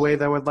life the way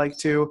that I would like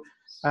to?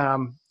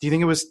 Do you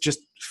think it was just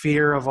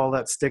fear of all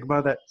that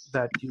stigma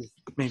that you've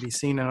maybe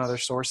seen in other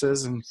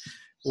sources, and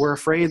we're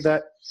afraid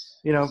that,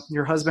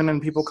 your husband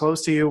and people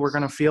close to you were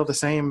going to feel the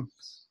same,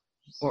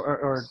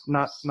 or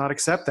not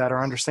accept that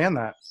or understand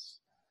that?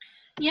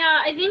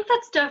 Yeah, I think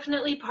that's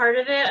definitely part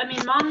of it. I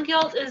mean, mom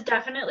guilt is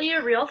definitely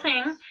a real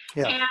thing.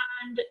 Yeah.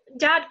 And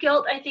dad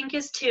guilt, I think,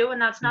 is too, and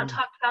that's not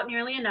talked about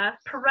nearly enough.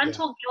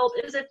 Parental guilt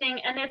is a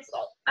thing, and it's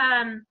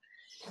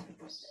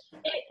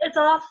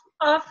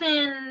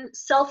often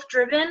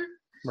self-driven.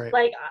 Right.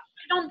 Like,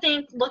 I don't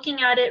think,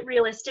 looking at it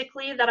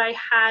realistically, that I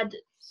had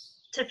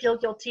to feel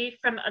guilty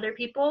from other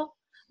people,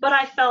 but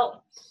I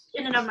felt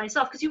in and of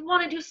myself, because you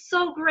want to do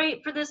so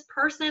great for this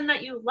person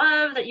that you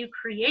love, that you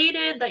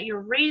created, that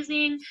you're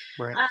raising,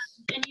 right.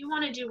 And you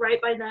want to do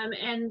right by them,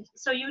 and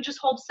so you just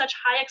hold such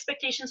high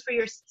expectations for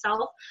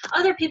yourself.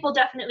 Other people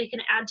definitely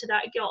can add to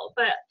that guilt,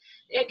 but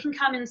it can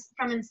come in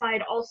from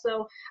inside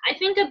also. I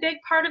think a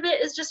big part of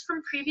it is just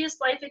from previous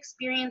life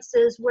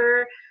experiences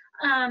where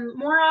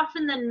more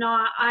often than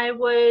not I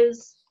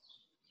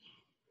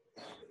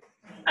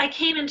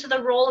came into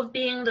the role of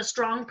being the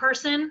strong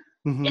person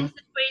in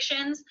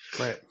situations.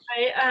 Right.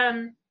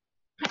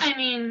 I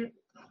mean,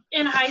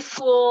 in high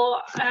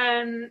school,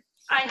 I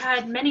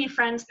had many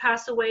friends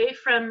pass away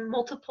from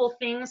multiple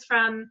things,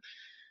 from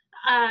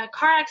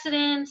car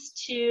accidents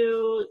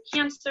to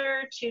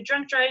cancer to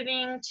drunk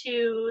driving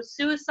to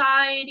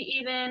suicide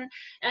even.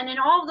 And in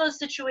all of those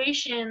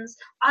situations,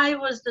 I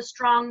was the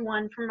strong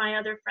one for my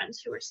other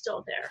friends who were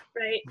still there,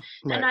 right?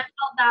 And I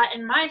felt that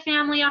in my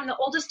family. I'm the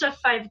oldest of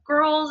 5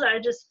 girls. I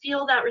just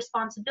feel that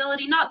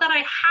responsibility. Not that I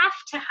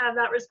have to have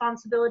that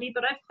responsibility,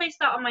 but I've placed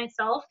that on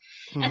myself.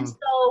 And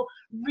so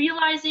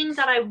realizing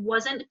that I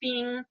wasn't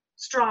being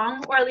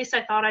strong, or at least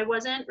I thought I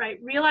wasn't, right?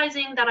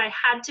 Realizing that I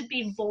had to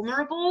be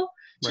vulnerable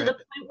to the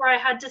point where I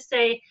had to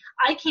say,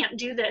 I can't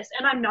do this,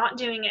 and I'm not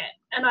doing it,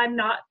 and I'm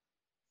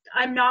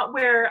not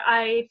where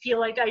I feel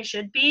like I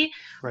should be,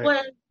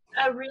 was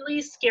a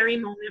really scary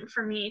moment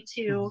for me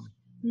to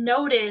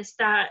notice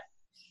that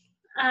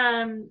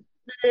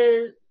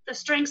the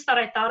strengths that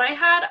I thought I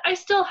had, I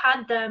still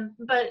had them,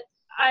 but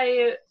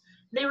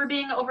they were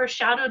being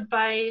overshadowed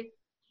by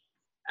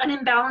an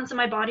imbalance in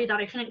my body that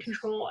I couldn't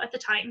control at the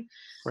time.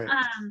 Right.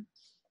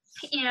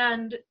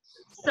 And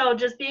so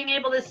just being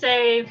able to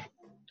say,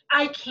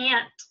 I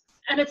can't,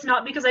 and it's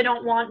not because I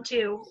don't want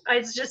to.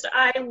 It's just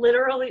I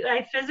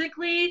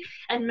physically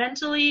and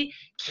mentally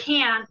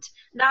can't.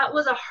 That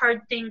was a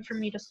hard thing for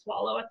me to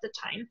swallow at the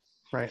time.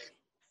 Right.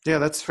 Yeah,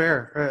 that's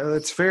fair.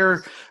 That's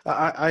fair.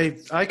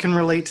 I can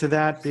relate to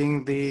that,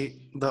 being the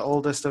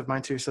oldest of my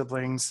two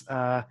siblings.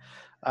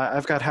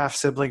 I've got half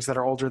siblings that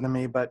are older than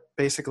me, but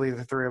basically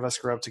the three of us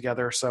grew up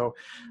together. So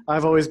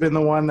I've always been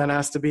the one that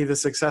has to be the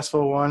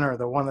successful one, or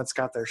the one that's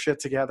got their shit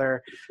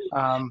together.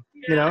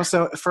 Yeah.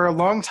 So for a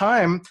long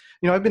time,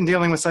 I've been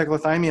dealing with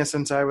cyclothymia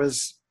since I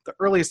was, the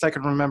earliest I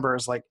can remember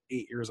is like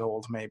 8 years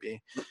old,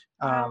 maybe.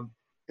 Wow.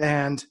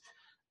 And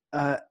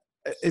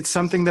it's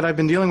something that I've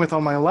been dealing with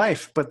all my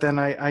life, but then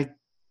I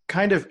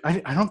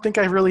don't think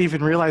I really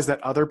even realized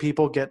that other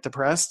people get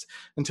depressed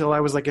until I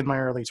was like in my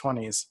early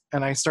 20s.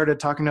 And I started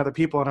talking to other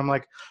people, and I'm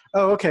like,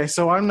 oh, okay,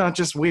 so I'm not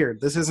just weird.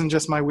 This isn't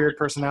just my weird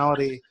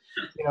personality,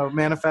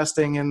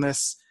 manifesting in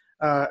this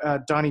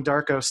Donnie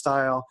Darko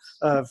style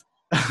of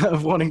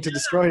of wanting to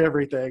destroy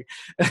everything.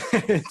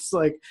 It's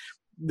like,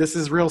 this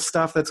is real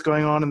stuff that's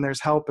going on, and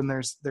there's help, and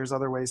there's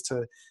other ways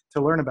to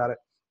learn about it.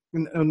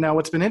 Now,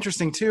 what's been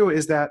interesting too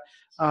is that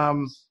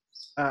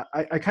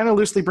I kind of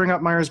loosely bring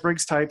up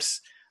Myers-Briggs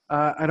types.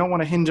 I don't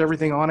want to hinge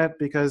everything on it,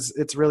 because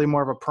it's really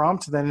more of a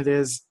prompt than it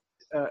is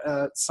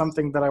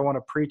something that I want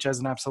to preach as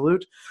an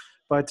absolute.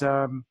 But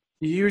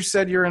you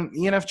said you're an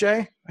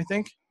ENFJ, I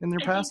think, in your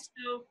past?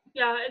 Think so.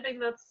 Yeah, I think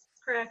that's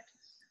correct.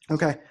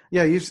 Okay.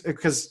 Yeah,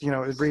 because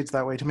it reads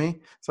that way to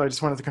me, so I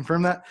just wanted to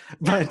confirm that.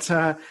 But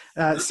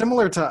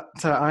similar to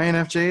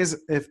INFJs,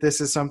 if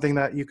this is something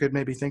that you could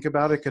maybe think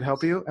about, it could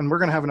help you. And we're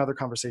going to have another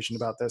conversation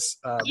about this.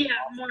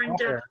 More in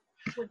depth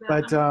with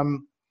that.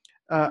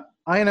 But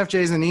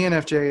INFJs and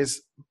ENFJs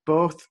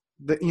both,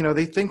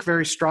 they think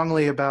very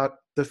strongly about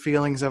the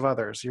feelings of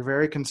others. You're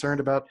very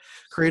concerned about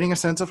creating a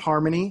sense of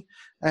harmony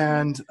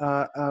and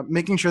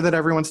making sure that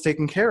everyone's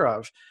taken care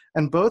of.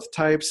 And both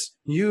types,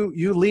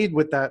 you lead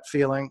with that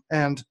feeling.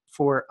 And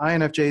for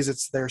INFJs,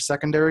 it's their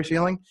secondary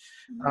feeling.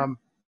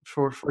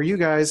 For you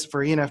guys,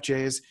 for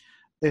ENFJs,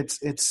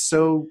 it's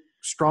so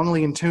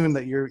strongly in tune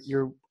that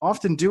you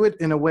often do it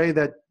in a way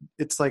that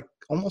it's like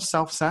almost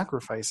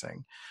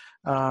self-sacrificing.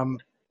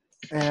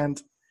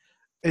 And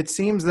it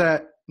seems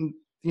that,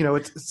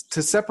 it's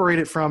to separate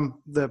it from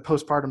the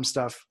postpartum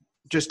stuff.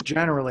 Just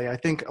generally, I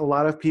think there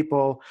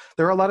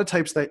are a lot of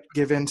types that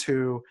give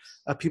into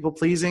a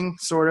people-pleasing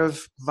sort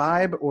of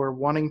vibe, or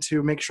wanting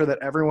to make sure that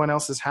everyone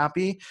else is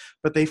happy,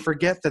 but they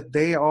forget that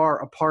they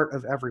are a part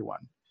of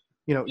everyone.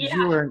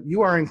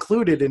 You are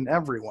included in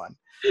everyone.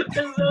 That's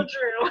so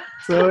true.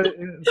 So it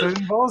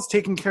involves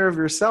taking care of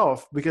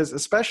yourself, because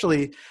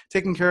especially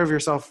taking care of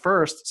yourself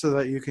first, so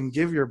that you can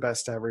give your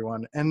best to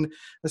everyone. And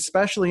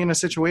especially in a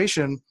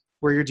situation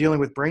where you're dealing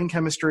with brain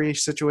chemistry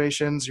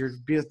situations, you're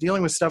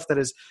dealing with stuff that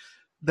is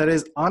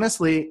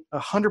honestly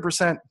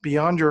 100%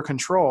 beyond your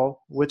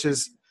control, which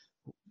is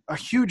a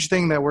huge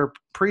thing that we're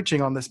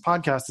preaching on this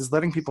podcast, is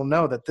letting people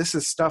know that this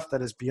is stuff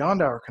that is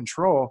beyond our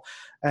control.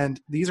 And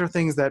these are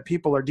things that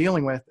people are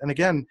dealing with. And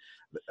again,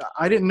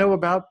 I didn't know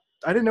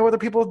other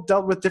people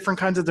dealt with different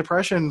kinds of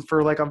depression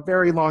for like a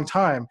very long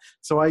time.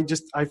 So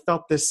I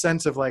felt this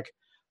sense of like,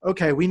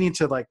 okay, we need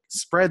to like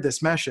spread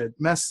this message,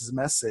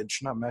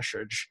 not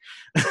message.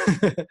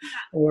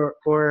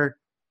 or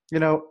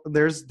there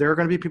are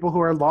going to be people who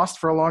are lost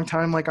for a long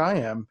time, like I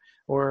am,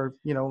 or,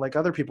 like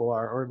other people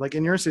are, or like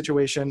in your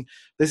situation,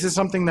 this is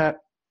something that,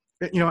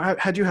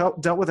 had you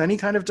dealt with any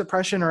kind of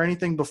depression or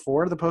anything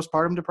before the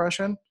postpartum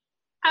depression?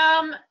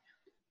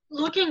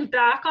 Looking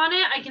back on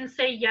it, I can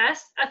say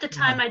yes. At the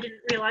time, I didn't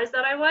realize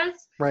that I was.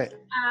 Right.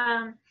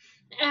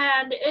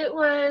 And it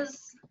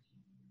was,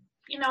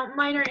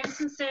 minor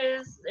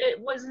instances. It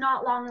was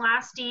not long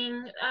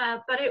lasting,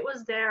 but it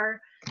was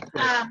there.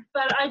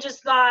 But I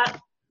just thought,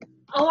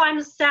 oh,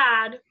 I'm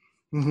sad.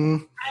 Mm-hmm.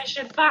 I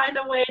should find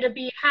a way to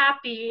be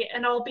happy,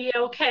 and I'll be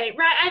okay.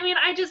 Right? I mean,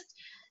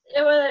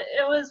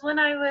 it was when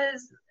I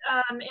was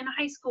in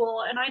high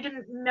school, and I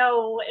didn't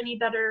know any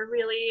better,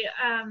 really.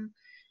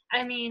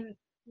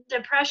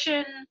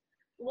 Depression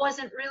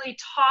wasn't really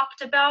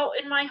talked about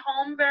in my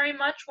home very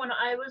much when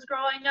I was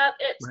growing up.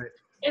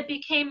 It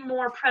became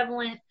more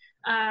prevalent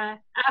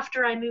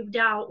after I moved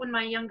out, when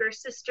my younger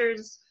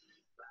sisters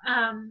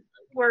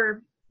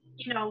were,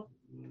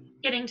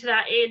 getting to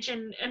that age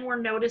and were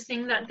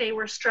noticing that they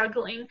were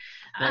struggling.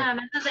 Right.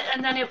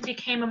 And then it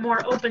became a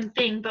more open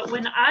thing. But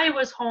when I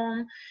was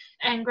home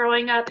and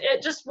growing up,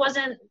 it just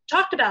wasn't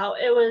talked about.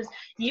 It was,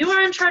 you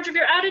are in charge of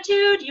your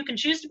attitude. You can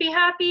choose to be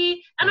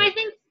happy. And I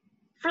think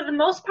for the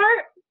most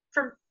part,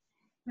 for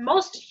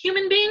most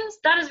human beings,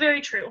 that is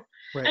very true.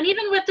 Right. And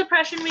even with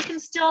depression, we can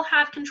still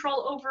have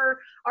control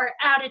over our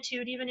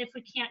attitude, even if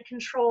we can't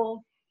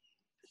control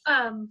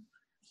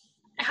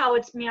how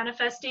it's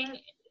manifesting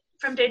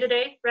from day to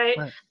day, right?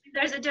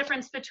 There's a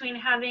difference between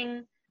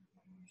having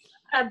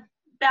a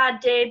bad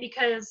day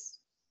because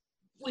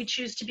we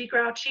choose to be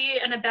grouchy,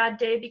 and a bad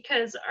day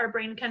because our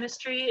brain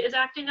chemistry is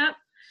acting up,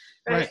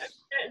 right?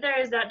 There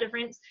is that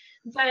difference.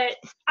 But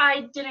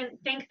I didn't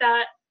think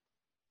that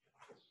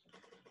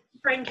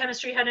brain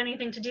chemistry had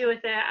anything to do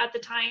with it at the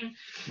time.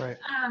 Right.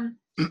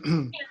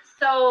 And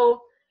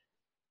so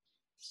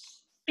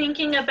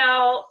thinking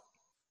about,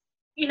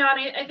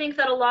 and I think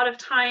that a lot of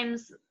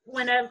times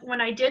when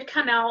I did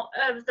come out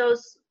of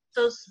those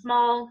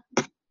small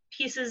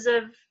pieces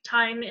of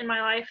time in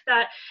my life,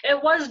 that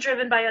it was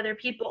driven by other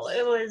people.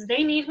 It was,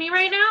 they need me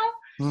right now,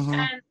 Mm-hmm.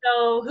 and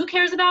so who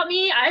cares about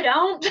me? I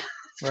don't.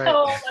 So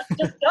Right. let's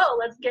just go.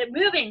 Let's get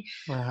moving.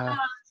 Uh-huh.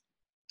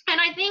 And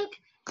I think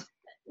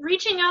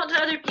reaching out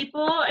to other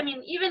people, I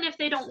mean, even if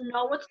they don't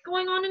know what's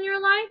going on in your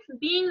life,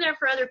 being there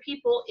for other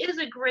people is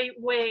a great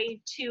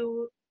way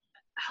to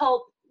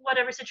help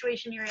whatever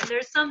situation you're in.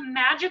 There's some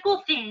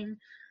magical thing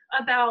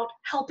about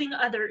helping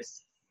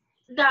others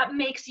that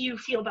makes you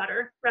feel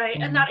better, right?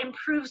 Mm-hmm. And that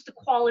improves the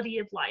quality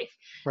of life.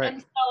 Right.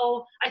 And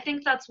so I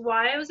think that's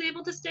why I was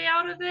able to stay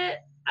out of it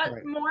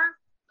Right. more.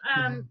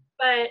 Mm-hmm.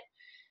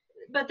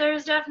 But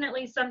there's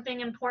definitely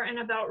something important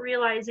about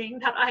realizing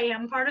that I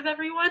am part of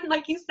everyone,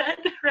 like you said,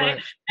 right?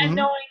 Right. And Mm-hmm.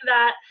 knowing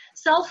that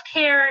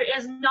self-care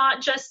is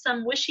not just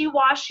some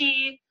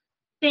wishy-washy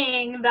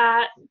thing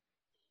that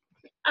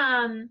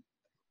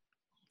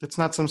It's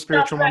not some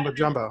spiritual mumbo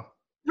jumbo.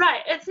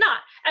 right, it's not.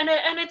 And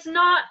it's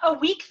not a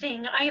weak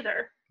thing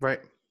either. Right.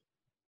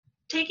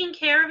 Taking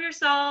care of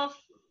yourself,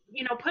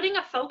 putting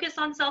a focus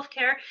on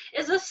self-care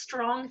is a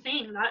strong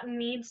thing that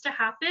needs to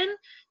happen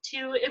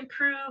to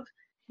improve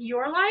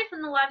your life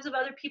and the lives of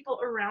other people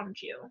around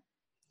you.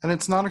 And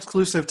it's not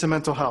exclusive to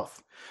mental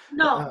health.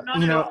 No,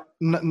 not at all.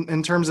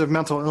 In terms of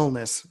mental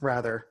illness,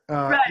 rather.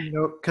 Right.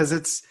 Because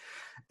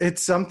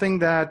it's something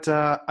that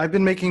I've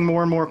been making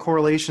more and more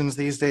correlations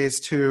these days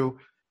to,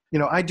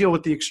 I deal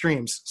with the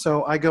extremes.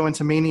 So I go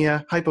into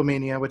mania,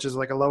 hypomania, which is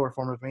like a lower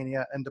form of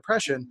mania, and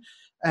depression.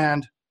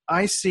 And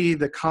I see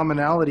the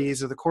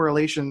commonalities or the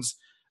correlations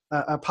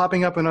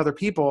popping up in other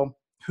people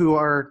who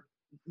are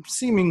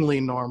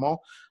seemingly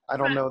normal. I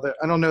don't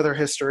know their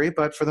history,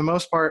 but for the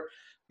most part,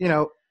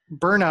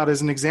 burnout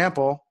is an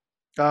example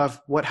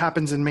of what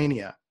happens in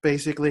mania.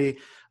 Basically,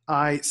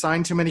 I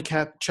sign too many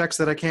checks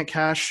that I can't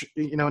cash,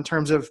 in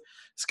terms of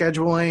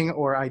scheduling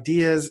or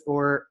ideas,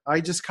 or I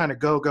just kind of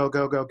go.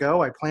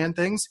 I plan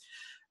things.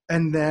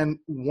 And then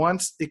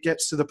once it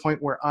gets to the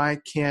point where I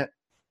can't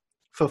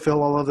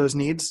fulfill all of those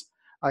needs,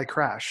 I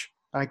crash.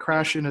 I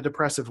crash in a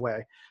depressive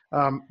way.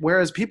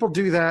 Whereas people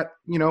do that,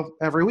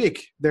 every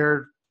week.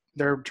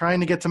 They're trying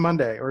to get to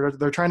Monday, or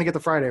they're trying to get to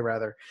Friday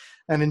rather,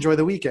 and enjoy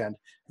the weekend.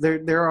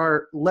 There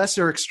are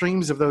lesser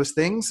extremes of those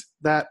things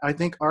that I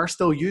think are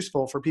still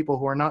useful for people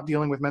who are not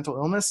dealing with mental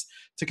illness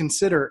to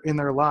consider in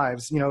their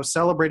lives,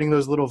 celebrating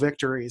those little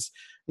victories,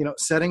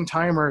 setting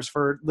timers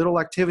for little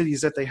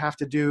activities that they have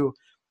to do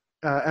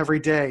every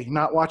day,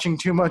 not watching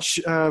too much,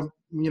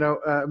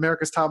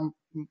 America's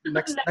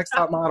Next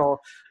Top Model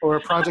or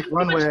Project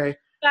Runway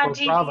or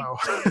Bravo.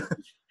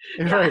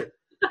 Right.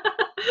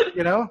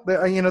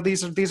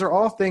 These are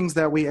all things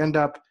that we end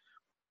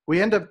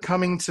up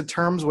coming to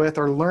terms with,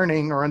 or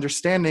learning or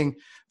understanding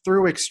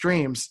through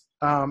extremes.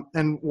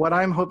 And what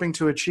I'm hoping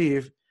to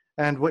achieve,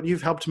 and what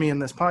you've helped me in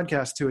this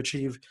podcast to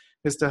achieve,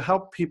 is to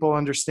help people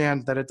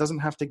understand that it doesn't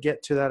have to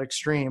get to that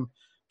extreme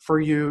for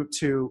you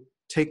to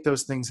take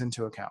those things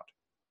into account.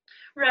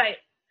 Right.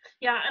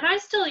 Yeah. And I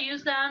still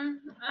use them.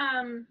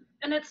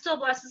 And it still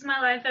blesses my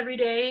life every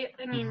day.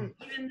 I mean,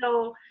 even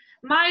though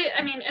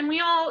and we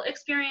all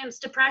experience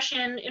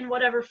depression in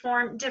whatever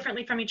form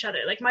differently from each other.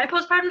 Like my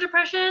postpartum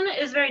depression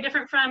is very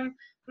different from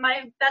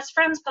my best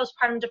friend's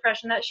postpartum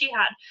depression that she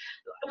had.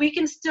 We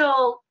can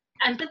still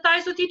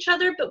empathize with each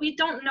other, but we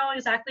don't know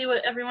exactly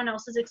what everyone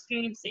else is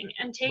experiencing.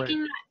 And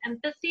taking that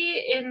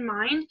empathy in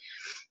mind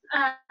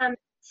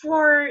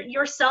for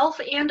yourself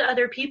and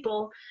other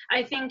people,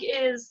 I think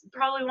is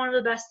probably one of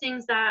the best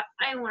things that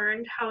I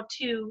learned how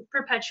to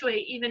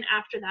perpetuate even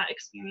after that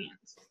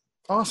experience.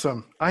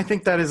 Awesome. I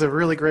think that is a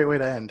really great way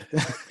to end.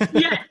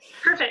 Yeah,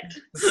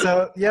 perfect.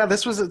 So yeah,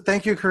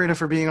 thank you, Karina,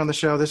 for being on the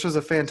show. This was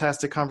a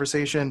fantastic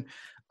conversation.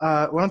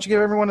 Why don't you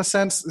give everyone a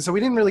sense? So we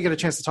didn't really get a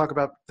chance to talk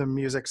about the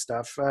music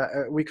stuff.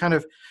 We kind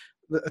of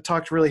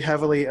talked really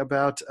heavily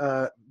about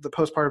the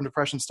postpartum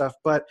depression stuff,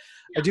 but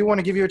I do want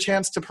to give you a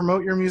chance to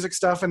promote your music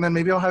stuff, and then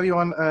maybe I'll have you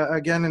on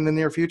again in the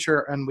near future,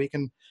 and we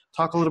can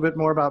talk a little bit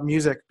more about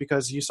music,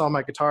 because you saw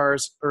my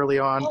guitars early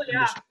on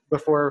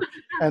before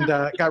and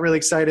got really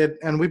excited.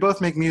 And we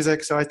both make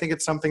music, so I think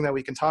it's something that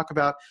we can talk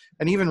about,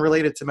 and even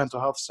related to mental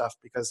health stuff,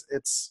 because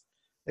it's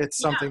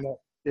something that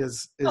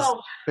is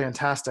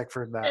fantastic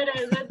for that. It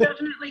is. It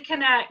definitely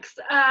connects.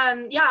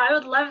 I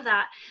would love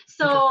that.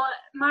 So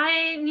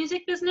my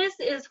music business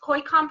is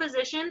Coy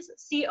Compositions,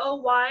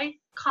 COY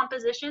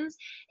Compositions,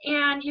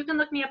 and you can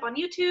look me up on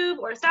YouTube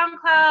or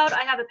SoundCloud.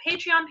 I have a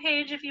Patreon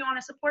page if you want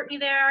to support me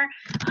there.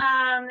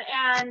 And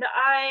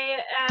I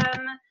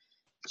am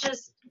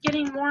just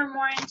getting more and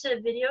more into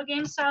video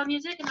game style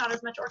music, and not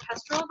as much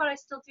orchestral, but I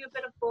still do a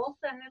bit of both,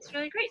 and it's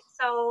really great.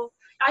 So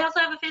I also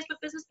have a Facebook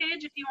business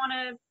page if you want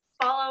to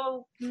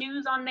follow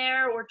news on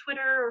there, or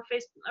Twitter or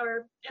Facebook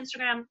or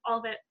Instagram, all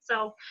of it.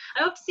 So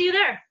I hope to see you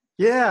there.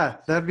 Yeah,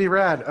 that'd be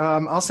rad.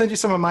 I'll send you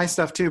some of my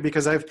stuff too,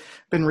 because I've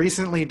been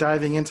recently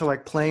diving into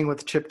playing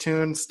with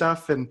chiptune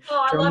stuff and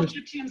I love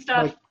chiptune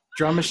stuff.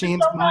 Drum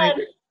machines. So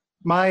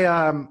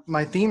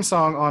My theme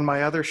song on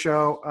my other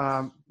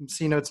show,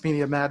 C Notes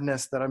Media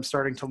Madness, that I'm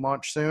starting to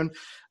launch soon,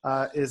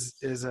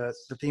 the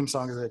theme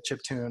song is a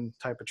chiptune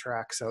type of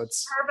track, so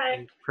it's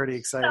Perfect. pretty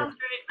exciting. Sounds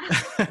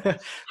great.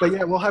 But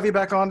yeah, we'll have you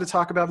back on to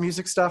talk about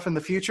music stuff in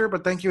the future.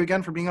 But thank you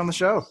again for being on the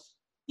show.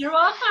 You're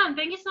welcome.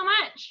 Thank you so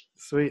much.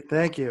 Sweet,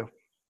 thank you.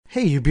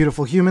 Hey, you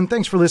beautiful human.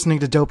 Thanks for listening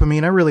to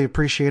Dopamine. I really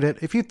appreciate it.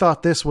 If you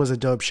thought this was a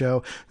dope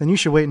show, then you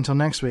should wait until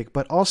next week.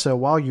 But also,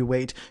 while you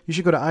wait, you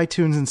should go to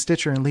iTunes and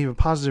Stitcher and leave a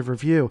positive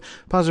review.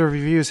 Positive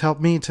reviews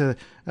help me to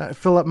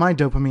fill up my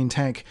dopamine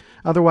tank.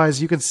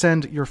 Otherwise, you could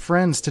send your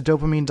friends to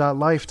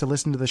dopamine.life to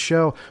listen to the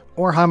show,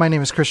 or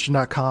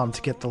HiMyNameIsChristian.com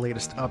to get the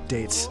latest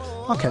updates.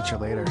 I'll catch you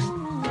later.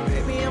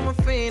 Baby, I'm a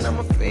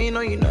fiend.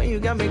 Oh, you know you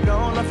got me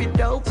going off your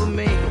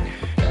dopamine.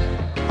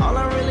 All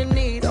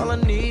I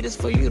need is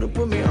for you to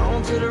put me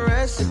on to the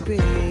recipe.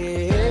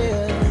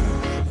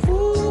 Yeah.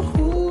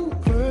 Ooh,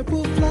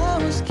 purple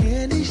flowers,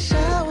 candy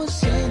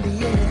showers in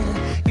the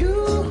air.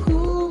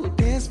 You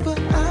dance for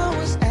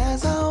hours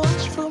as I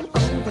watch from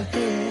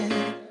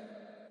overhead.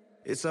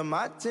 It's a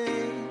my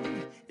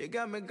thing. You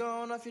got me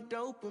going off your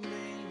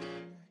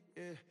dopamine.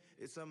 Yeah,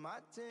 it's a my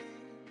thing.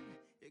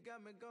 You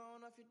got me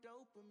going off your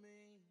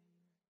dopamine.